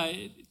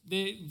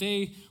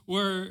 they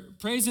were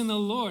praising the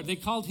Lord. They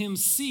called him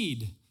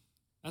seed.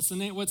 That's the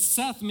name, what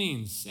Seth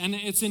means. And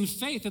it's in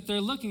faith that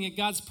they're looking at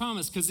God's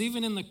promise, because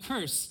even in the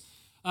curse,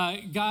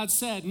 God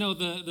said, no,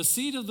 the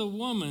seed of the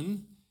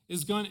woman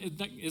is going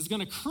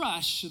to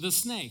crush the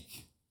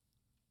snake.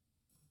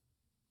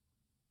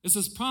 It's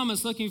this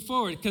promise looking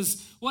forward,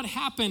 because what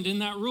happened in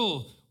that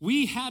rule?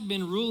 We had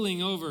been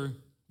ruling over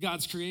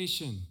God's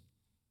creation,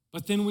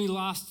 but then we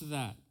lost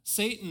that.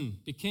 Satan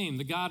became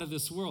the god of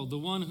this world, the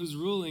one who's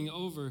ruling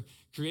over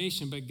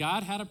creation. But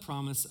God had a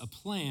promise, a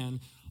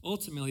plan,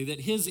 ultimately,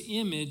 that his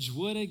image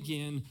would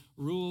again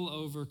rule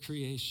over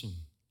creation.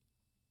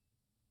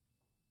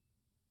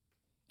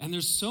 And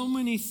there's so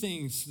many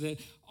things that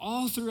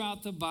all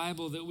throughout the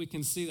Bible that we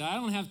can see that I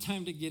don't have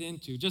time to get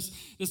into. Just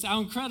how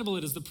incredible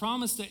it is, the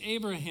promise to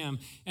Abraham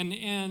and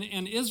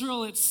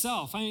Israel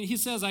itself. I mean, he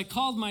says, I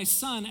called my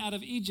son out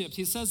of Egypt.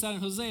 He says that in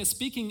Hosea,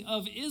 speaking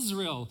of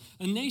Israel,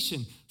 a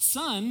nation.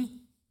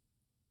 Son,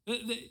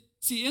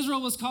 see,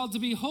 Israel was called to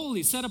be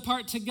holy, set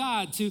apart to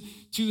God,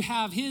 to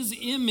have his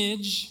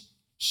image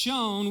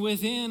shown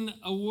within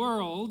a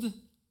world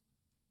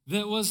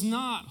that was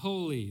not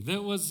holy,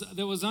 that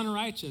was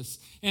unrighteous,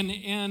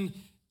 and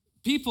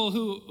people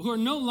who are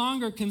no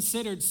longer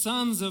considered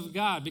sons of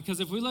God, because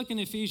if we look in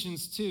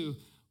Ephesians 2,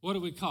 what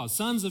do we call?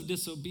 Sons of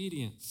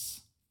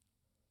disobedience.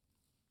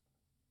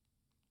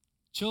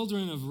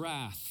 Children of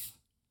wrath.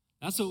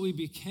 That's what we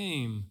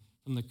became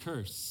from the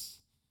curse.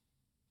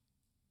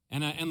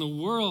 And the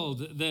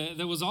world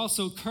that was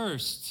also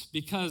cursed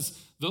because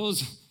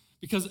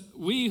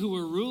we who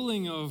were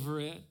ruling over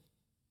it,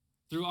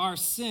 through our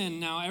sin,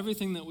 now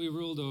everything that we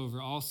ruled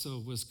over also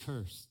was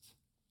cursed.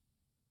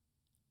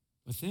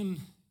 But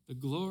then the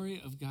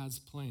glory of God's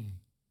plan.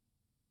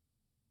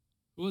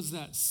 Who was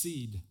that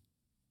seed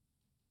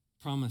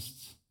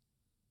promised?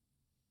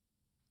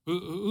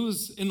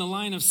 Who's in the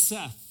line of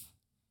Seth,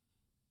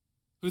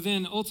 who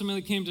then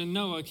ultimately came to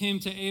Noah, came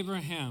to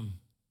Abraham,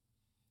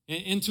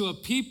 into a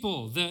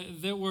people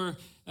that were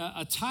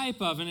a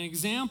type of, an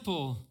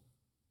example,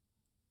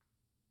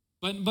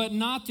 but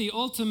not the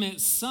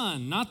ultimate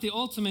son, not the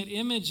ultimate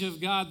image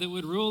of God that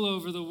would rule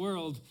over the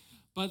world.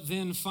 But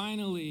then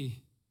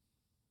finally,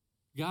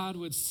 God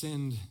would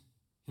send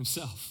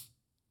himself,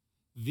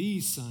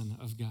 the Son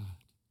of God.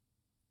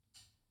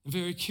 And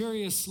very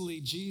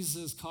curiously,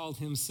 Jesus called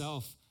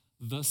himself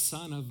the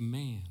Son of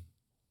Man.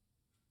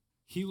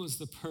 He was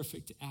the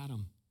perfect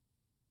Adam.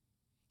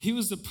 He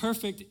was the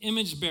perfect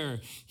image bearer.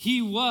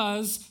 He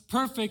was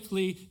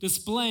perfectly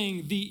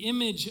displaying the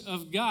image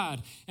of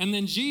God. And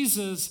then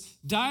Jesus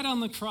died on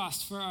the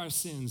cross for our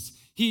sins.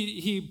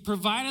 He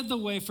provided the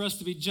way for us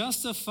to be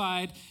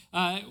justified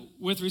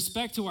with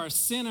respect to our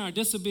sin, our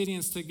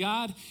disobedience to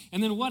God.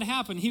 And then what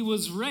happened? He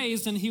was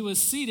raised and he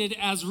was seated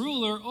as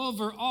ruler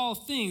over all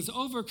things,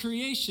 over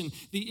creation.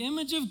 The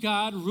image of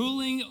God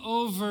ruling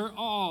over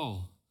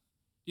all.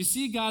 You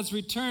see God's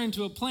return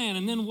to a plan.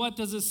 And then what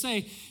does it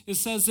say? It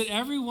says that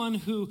everyone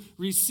who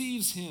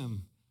receives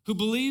him, who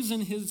believes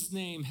in his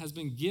name, has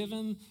been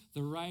given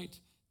the right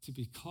to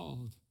be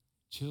called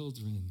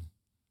children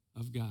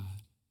of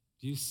God.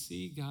 Do you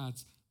see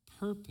God's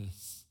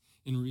purpose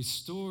in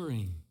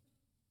restoring?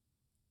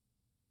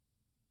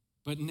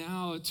 But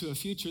now to a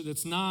future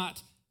that's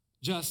not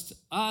just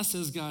us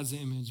as God's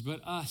image, but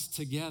us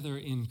together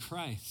in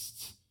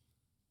Christ.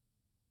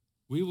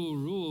 We will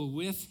rule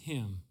with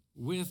him,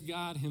 with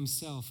God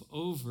himself,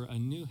 over a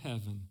new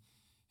heaven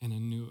and a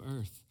new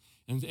earth.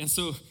 And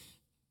so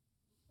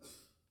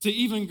to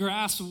even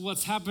grasp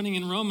what's happening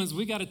in Romans,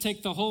 we got to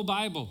take the whole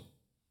Bible.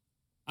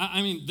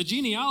 I mean, the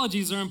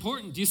genealogies are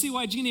important. Do you see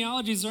why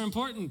genealogies are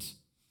important?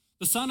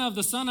 The son of,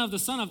 the son of, the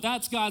son of,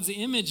 that's God's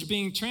image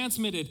being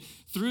transmitted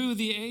through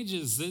the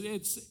ages.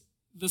 It's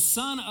the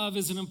son of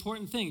is an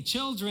important thing.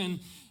 Children,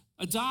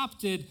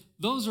 adopted,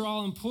 those are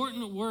all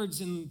important words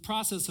in the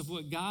process of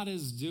what God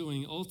is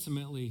doing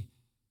ultimately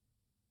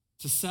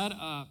to set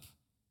up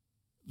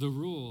the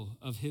rule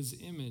of his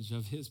image,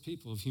 of his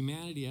people, of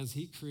humanity as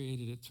he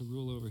created it to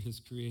rule over his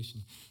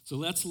creation. So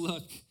let's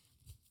look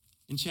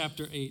in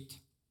chapter 8,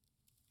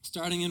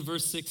 starting in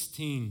verse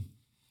 16.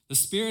 The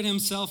Spirit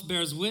himself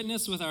bears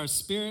witness with our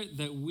spirit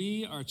that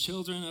we are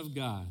children of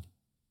God.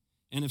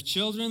 And if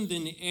children,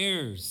 then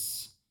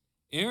heirs,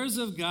 heirs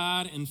of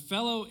God and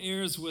fellow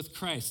heirs with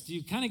Christ. Do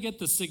you kind of get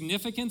the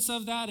significance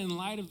of that in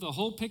light of the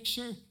whole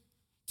picture?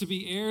 To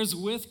be heirs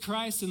with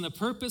Christ and the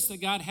purpose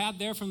that God had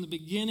there from the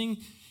beginning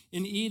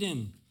in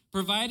Eden.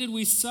 Provided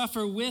we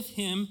suffer with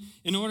him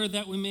in order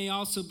that we may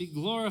also be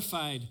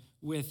glorified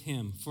with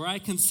him. For I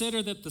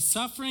consider that the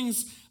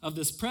sufferings of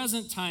this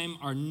present time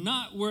are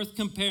not worth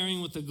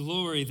comparing with the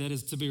glory that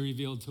is to be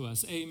revealed to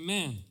us.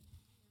 Amen.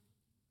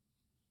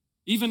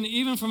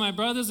 Even for my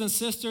brothers and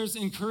sisters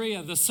in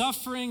Korea, the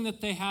suffering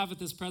that they have at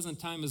this present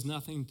time is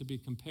nothing to be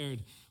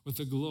compared with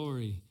the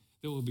glory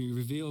that will be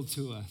revealed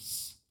to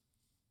us.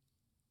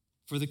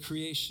 For the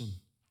creation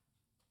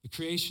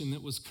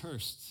that was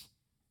cursed,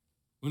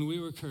 when we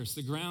were cursed,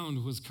 the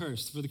ground was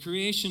cursed. For the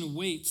creation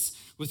waits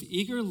with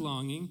eager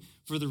longing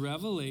for the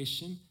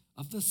revelation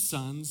of the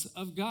sons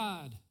of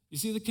God. You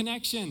see the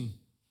connection?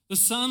 The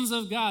sons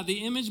of God,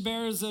 the image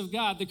bearers of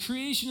God. The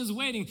creation is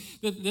waiting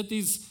that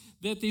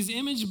these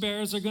image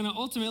bearers are going to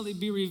ultimately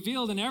be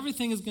revealed, and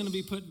everything is going to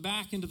be put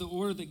back into the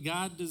order that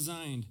God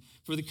designed.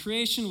 For the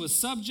creation was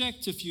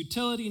subject to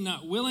futility,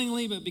 not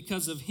willingly, but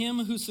because of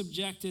him who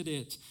subjected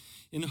it,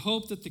 in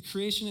hope that the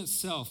creation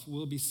itself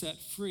will be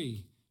set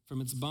free from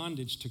its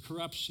bondage to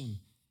corruption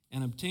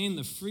and obtain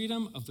the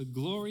freedom of the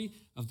glory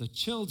of the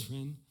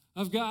children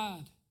of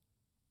God.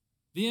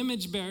 The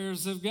image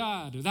bearers of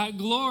God. That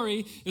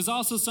glory is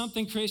also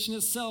something creation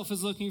itself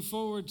is looking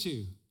forward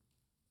to.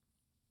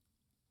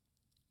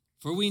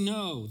 For we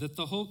know that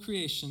the whole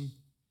creation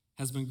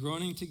has been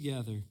groaning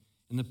together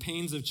in the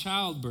pains of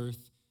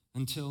childbirth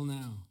until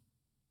now.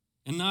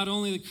 And not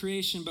only the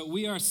creation, but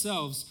we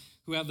ourselves,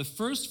 who have the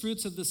first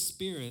fruits of the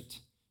Spirit,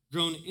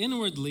 groan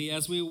inwardly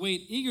as we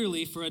await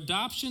eagerly for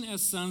adoption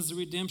as sons, the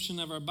redemption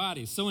of our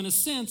bodies. So in a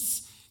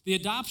sense, the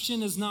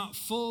adoption is not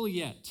full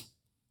yet.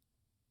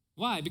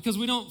 Why? Because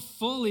we don't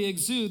fully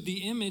exude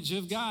the image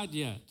of God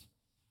yet.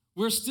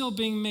 We're still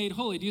being made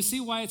holy. Do you see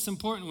why it's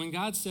important when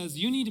God says,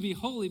 you need to be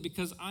holy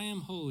because I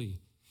am holy?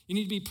 You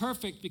need to be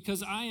perfect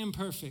because I am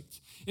perfect.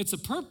 It's a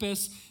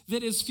purpose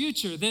that is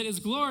future, that is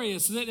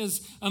glorious, that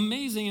is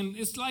amazing. And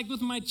it's like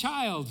with my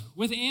child,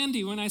 with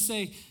Andy, when I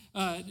say,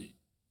 what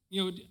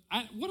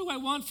do I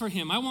want for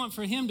him? I want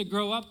for him to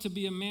grow up to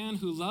be a man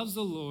who loves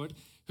the Lord,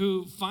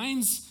 who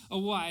finds a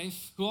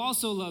wife who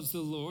also loves the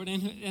Lord,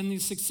 and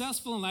he's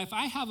successful in life.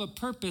 I have a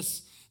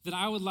purpose that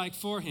I would like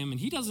for him. And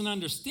he doesn't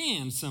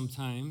understand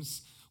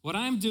sometimes what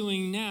I'm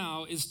doing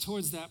now is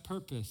towards that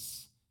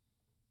purpose.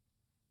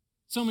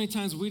 So many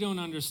times we don't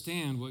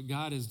understand what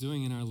God is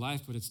doing in our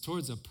life, but it's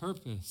towards a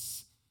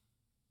purpose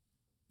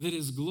that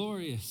is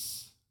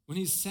glorious. When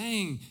he's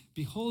saying,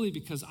 be holy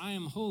because I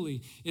am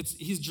holy,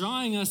 he's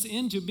drawing us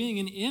into being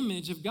an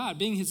image of God,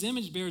 being his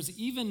image bearers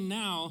even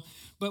now,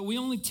 but we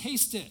only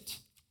taste it.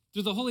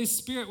 Through the Holy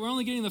Spirit, we're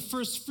only getting the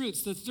first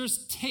fruits, the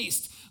first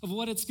taste of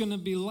what it's going to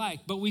be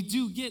like, but we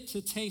do get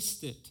to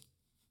taste it.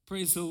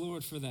 Praise the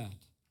Lord for that.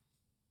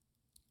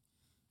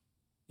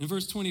 In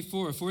verse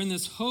 24, for in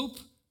this hope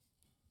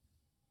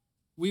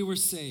we were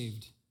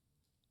saved.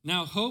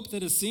 Now, hope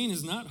that is seen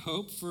is not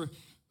hope, for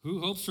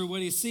who hopes for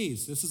what he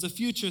sees? This is a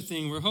future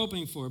thing we're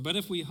hoping for. But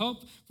if we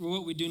hope for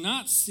what we do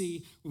not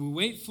see, we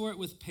wait for it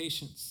with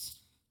patience.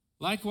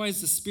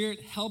 Likewise, the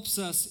Spirit helps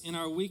us in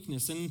our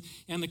weakness.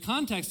 And the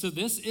context of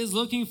this is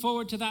looking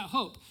forward to that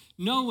hope,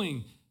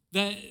 knowing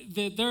that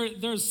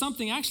there's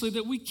something actually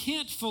that we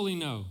can't fully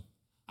know.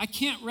 I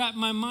can't wrap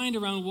my mind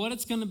around what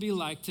it's going to be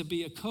like to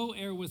be a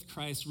co-heir with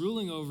Christ,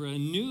 ruling over a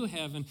new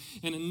heaven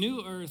and a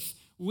new earth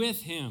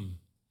with him.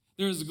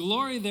 There's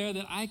glory there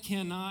that I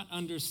cannot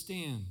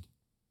understand.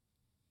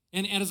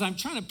 And as I'm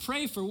trying to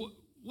pray for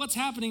what's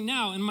happening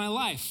now in my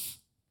life,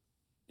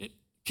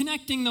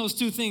 connecting those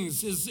two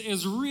things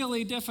is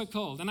really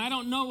difficult. And I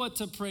don't know what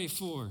to pray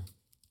for.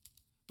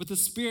 But the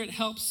Spirit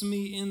helps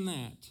me in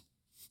that.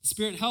 The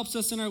Spirit helps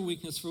us in our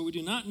weakness, for we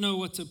do not know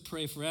what to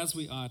pray for as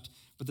we ought,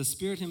 but the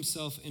Spirit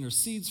himself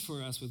intercedes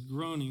for us with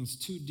groanings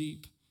too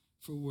deep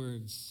for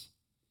words.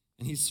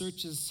 And he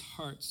searches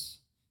hearts.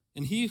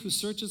 And he who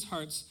searches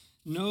hearts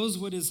knows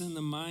what is in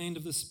the mind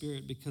of the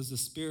Spirit, because the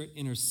Spirit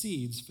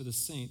intercedes for the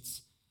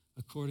saints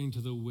according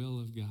to the will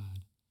of God.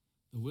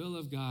 The will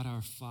of God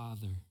our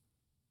Father,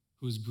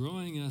 who is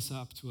growing us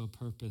up to a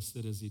purpose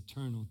that is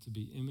eternal, to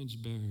be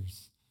image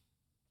bearers.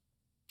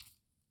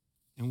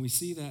 And we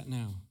see that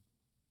now.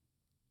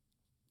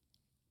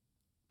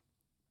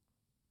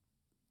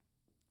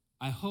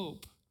 I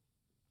hope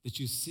that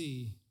you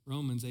see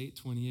Romans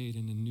 8:28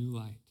 in a new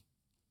light.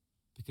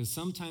 Because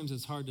sometimes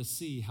it's hard to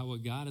see how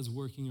what God is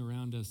working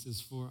around us is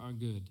for our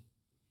good.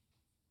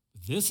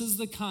 But this is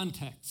the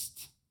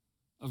context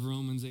of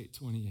Romans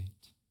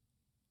 8:28.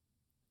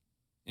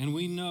 And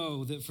we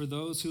know that for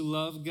those who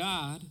love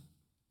God,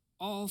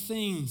 all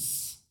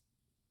things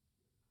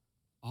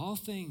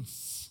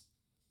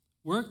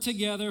work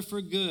together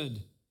for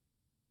good,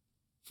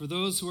 for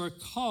those who are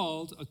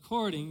called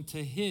according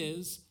to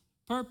his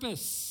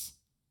purpose.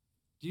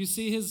 Do you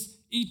see his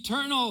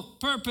eternal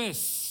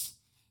purpose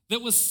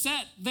that was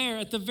set there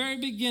at the very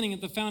beginning, at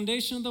the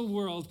foundation of the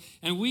world,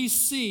 and we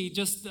see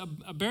just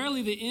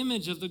barely the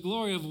image of the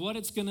glory of what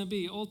it's going to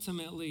be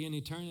ultimately in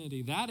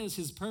eternity? That is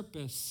his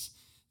purpose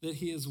that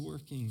he is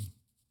working.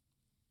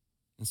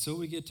 And so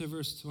we get to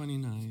verse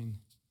 29.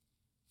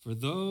 For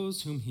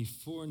those whom he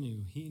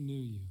foreknew, he knew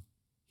you.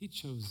 He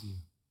chose you.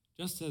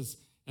 Just as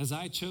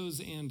I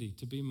chose Andy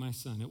to be my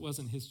son. It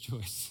wasn't his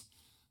choice.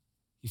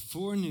 He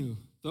foreknew.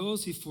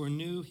 Those he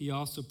foreknew, he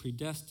also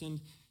predestined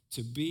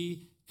to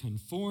be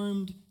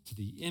conformed to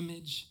the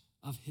image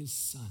of his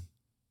Son.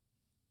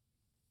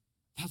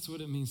 That's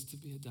what it means to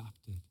be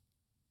adopted.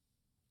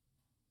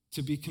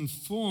 To be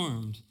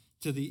conformed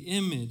to the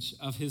image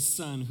of his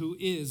Son, who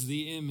is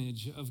the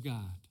image of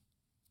God.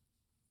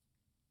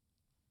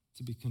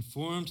 To be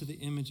conformed to the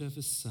image of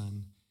his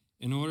Son,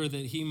 in order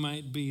that he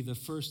might be the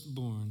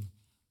firstborn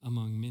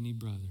among many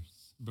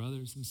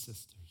brothers and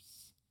sisters,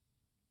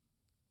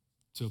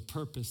 to a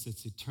purpose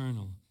that's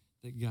eternal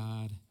that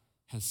God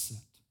has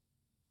set.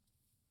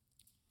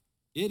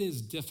 It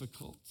is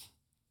difficult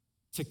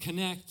to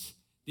connect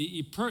the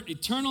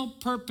eternal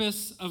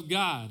purpose of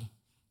God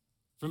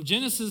from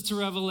Genesis to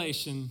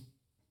Revelation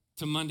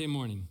to Monday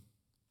morning.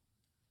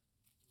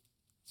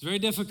 It's very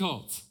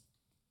difficult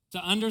to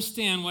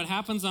understand what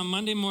happens on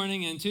Monday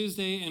morning and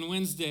Tuesday and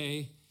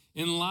Wednesday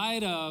in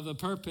light of the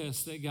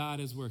purpose that God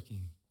is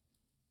working.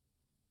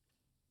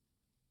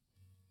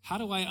 How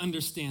do I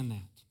understand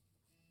that?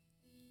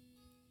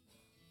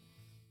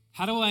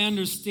 How do I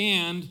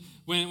understand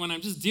when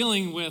I'm just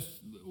dealing with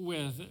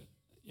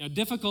a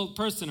difficult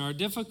person or a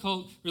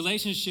difficult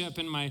relationship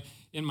in my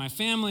in my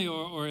family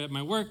or at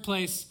my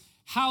workplace,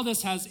 how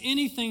this has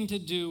anything to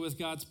do with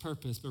God's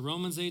purpose. But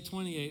Romans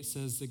 8:28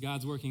 says that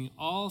God's working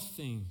all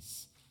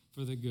things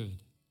for the good,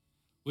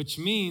 which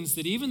means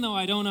that even though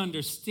I don't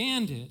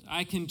understand it,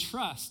 I can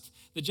trust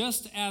that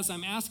just as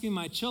I'm asking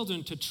my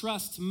children to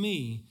trust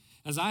me,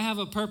 as I have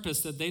a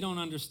purpose that they don't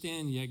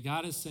understand yet,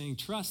 God is saying,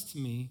 trust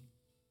me,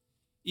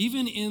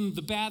 even in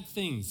the bad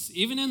things,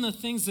 even in the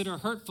things that are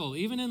hurtful,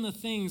 even in the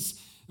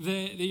things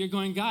that you're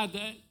going, God,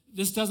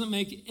 this doesn't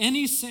make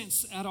any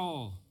sense at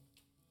all.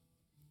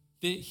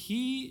 That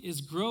he is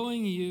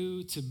growing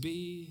you to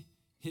be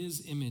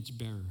his image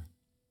bearer.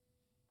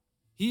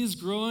 He is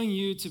growing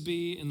you to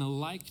be in the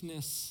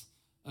likeness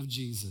of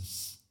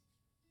Jesus,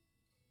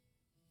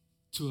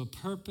 to a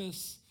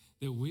purpose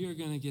that we are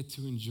going to get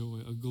to enjoy,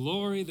 a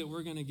glory that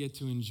we're going to get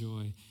to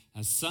enjoy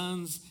as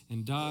sons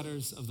and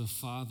daughters of the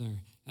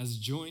Father, as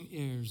joint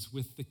heirs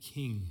with the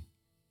King.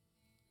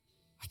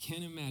 I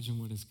can't imagine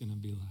what it's going to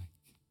be like,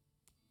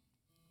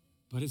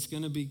 but it's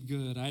going to be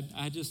good.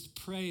 I just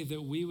pray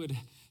that we would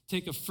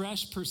take a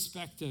fresh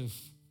perspective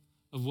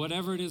of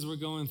whatever it is we're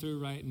going through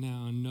right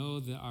now and know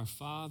that our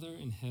Father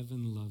in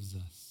heaven loves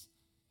us.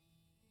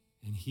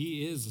 And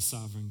he is a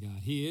sovereign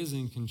God. He is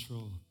in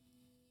control.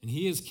 And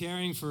he is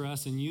caring for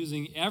us and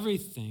using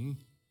everything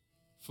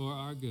for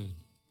our good.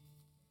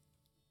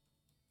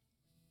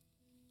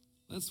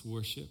 Let's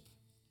worship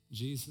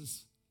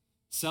Jesus.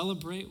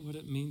 Celebrate what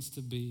it means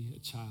to be a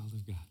child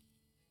of God.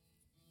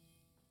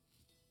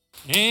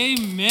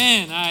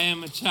 Amen. I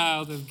am a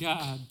child of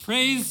God.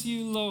 Praise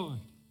you, Lord.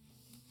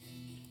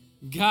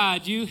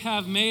 God, you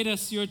have made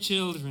us your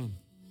children.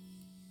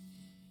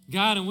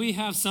 God, and we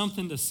have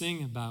something to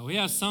sing about. We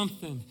have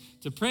something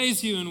to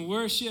praise you and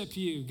worship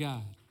you,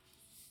 God,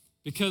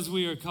 because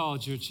we are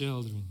called your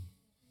children.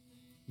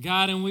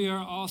 God, and we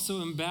are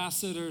also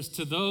ambassadors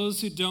to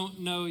those who don't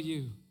know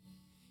you.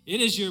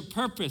 It is your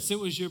purpose. It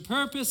was your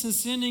purpose in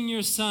sending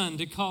your Son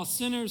to call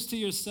sinners to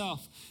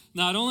yourself,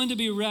 not only to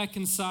be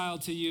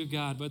reconciled to you,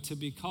 God, but to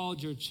be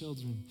called your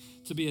children,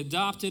 to be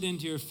adopted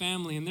into your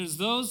family. And there's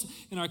those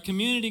in our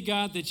community,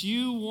 God, that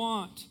you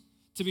want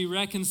to be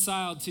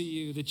reconciled to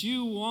you, that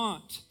you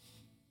want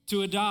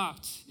to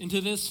adopt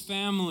into this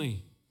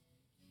family,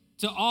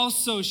 to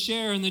also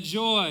share in the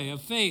joy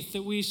of faith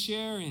that we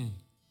share in.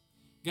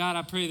 God,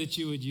 I pray that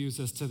you would use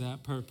us to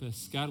that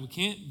purpose. God, we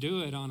can't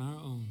do it on our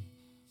own,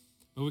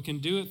 but we can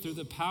do it through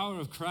the power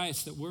of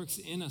Christ that works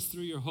in us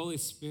through your Holy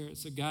Spirit.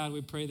 So God,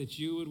 we pray that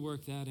you would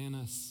work that in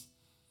us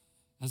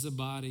as a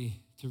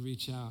body to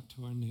reach out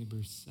to our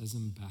neighbors as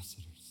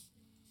ambassadors.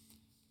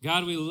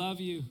 God, we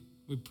love you.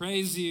 We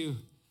praise you.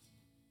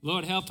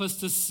 Lord, help us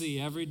to see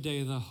every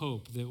day the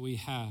hope that we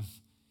have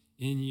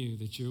in you,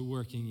 that you're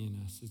working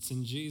in us. It's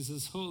in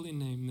Jesus' holy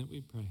name that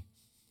we pray.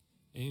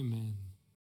 Amen.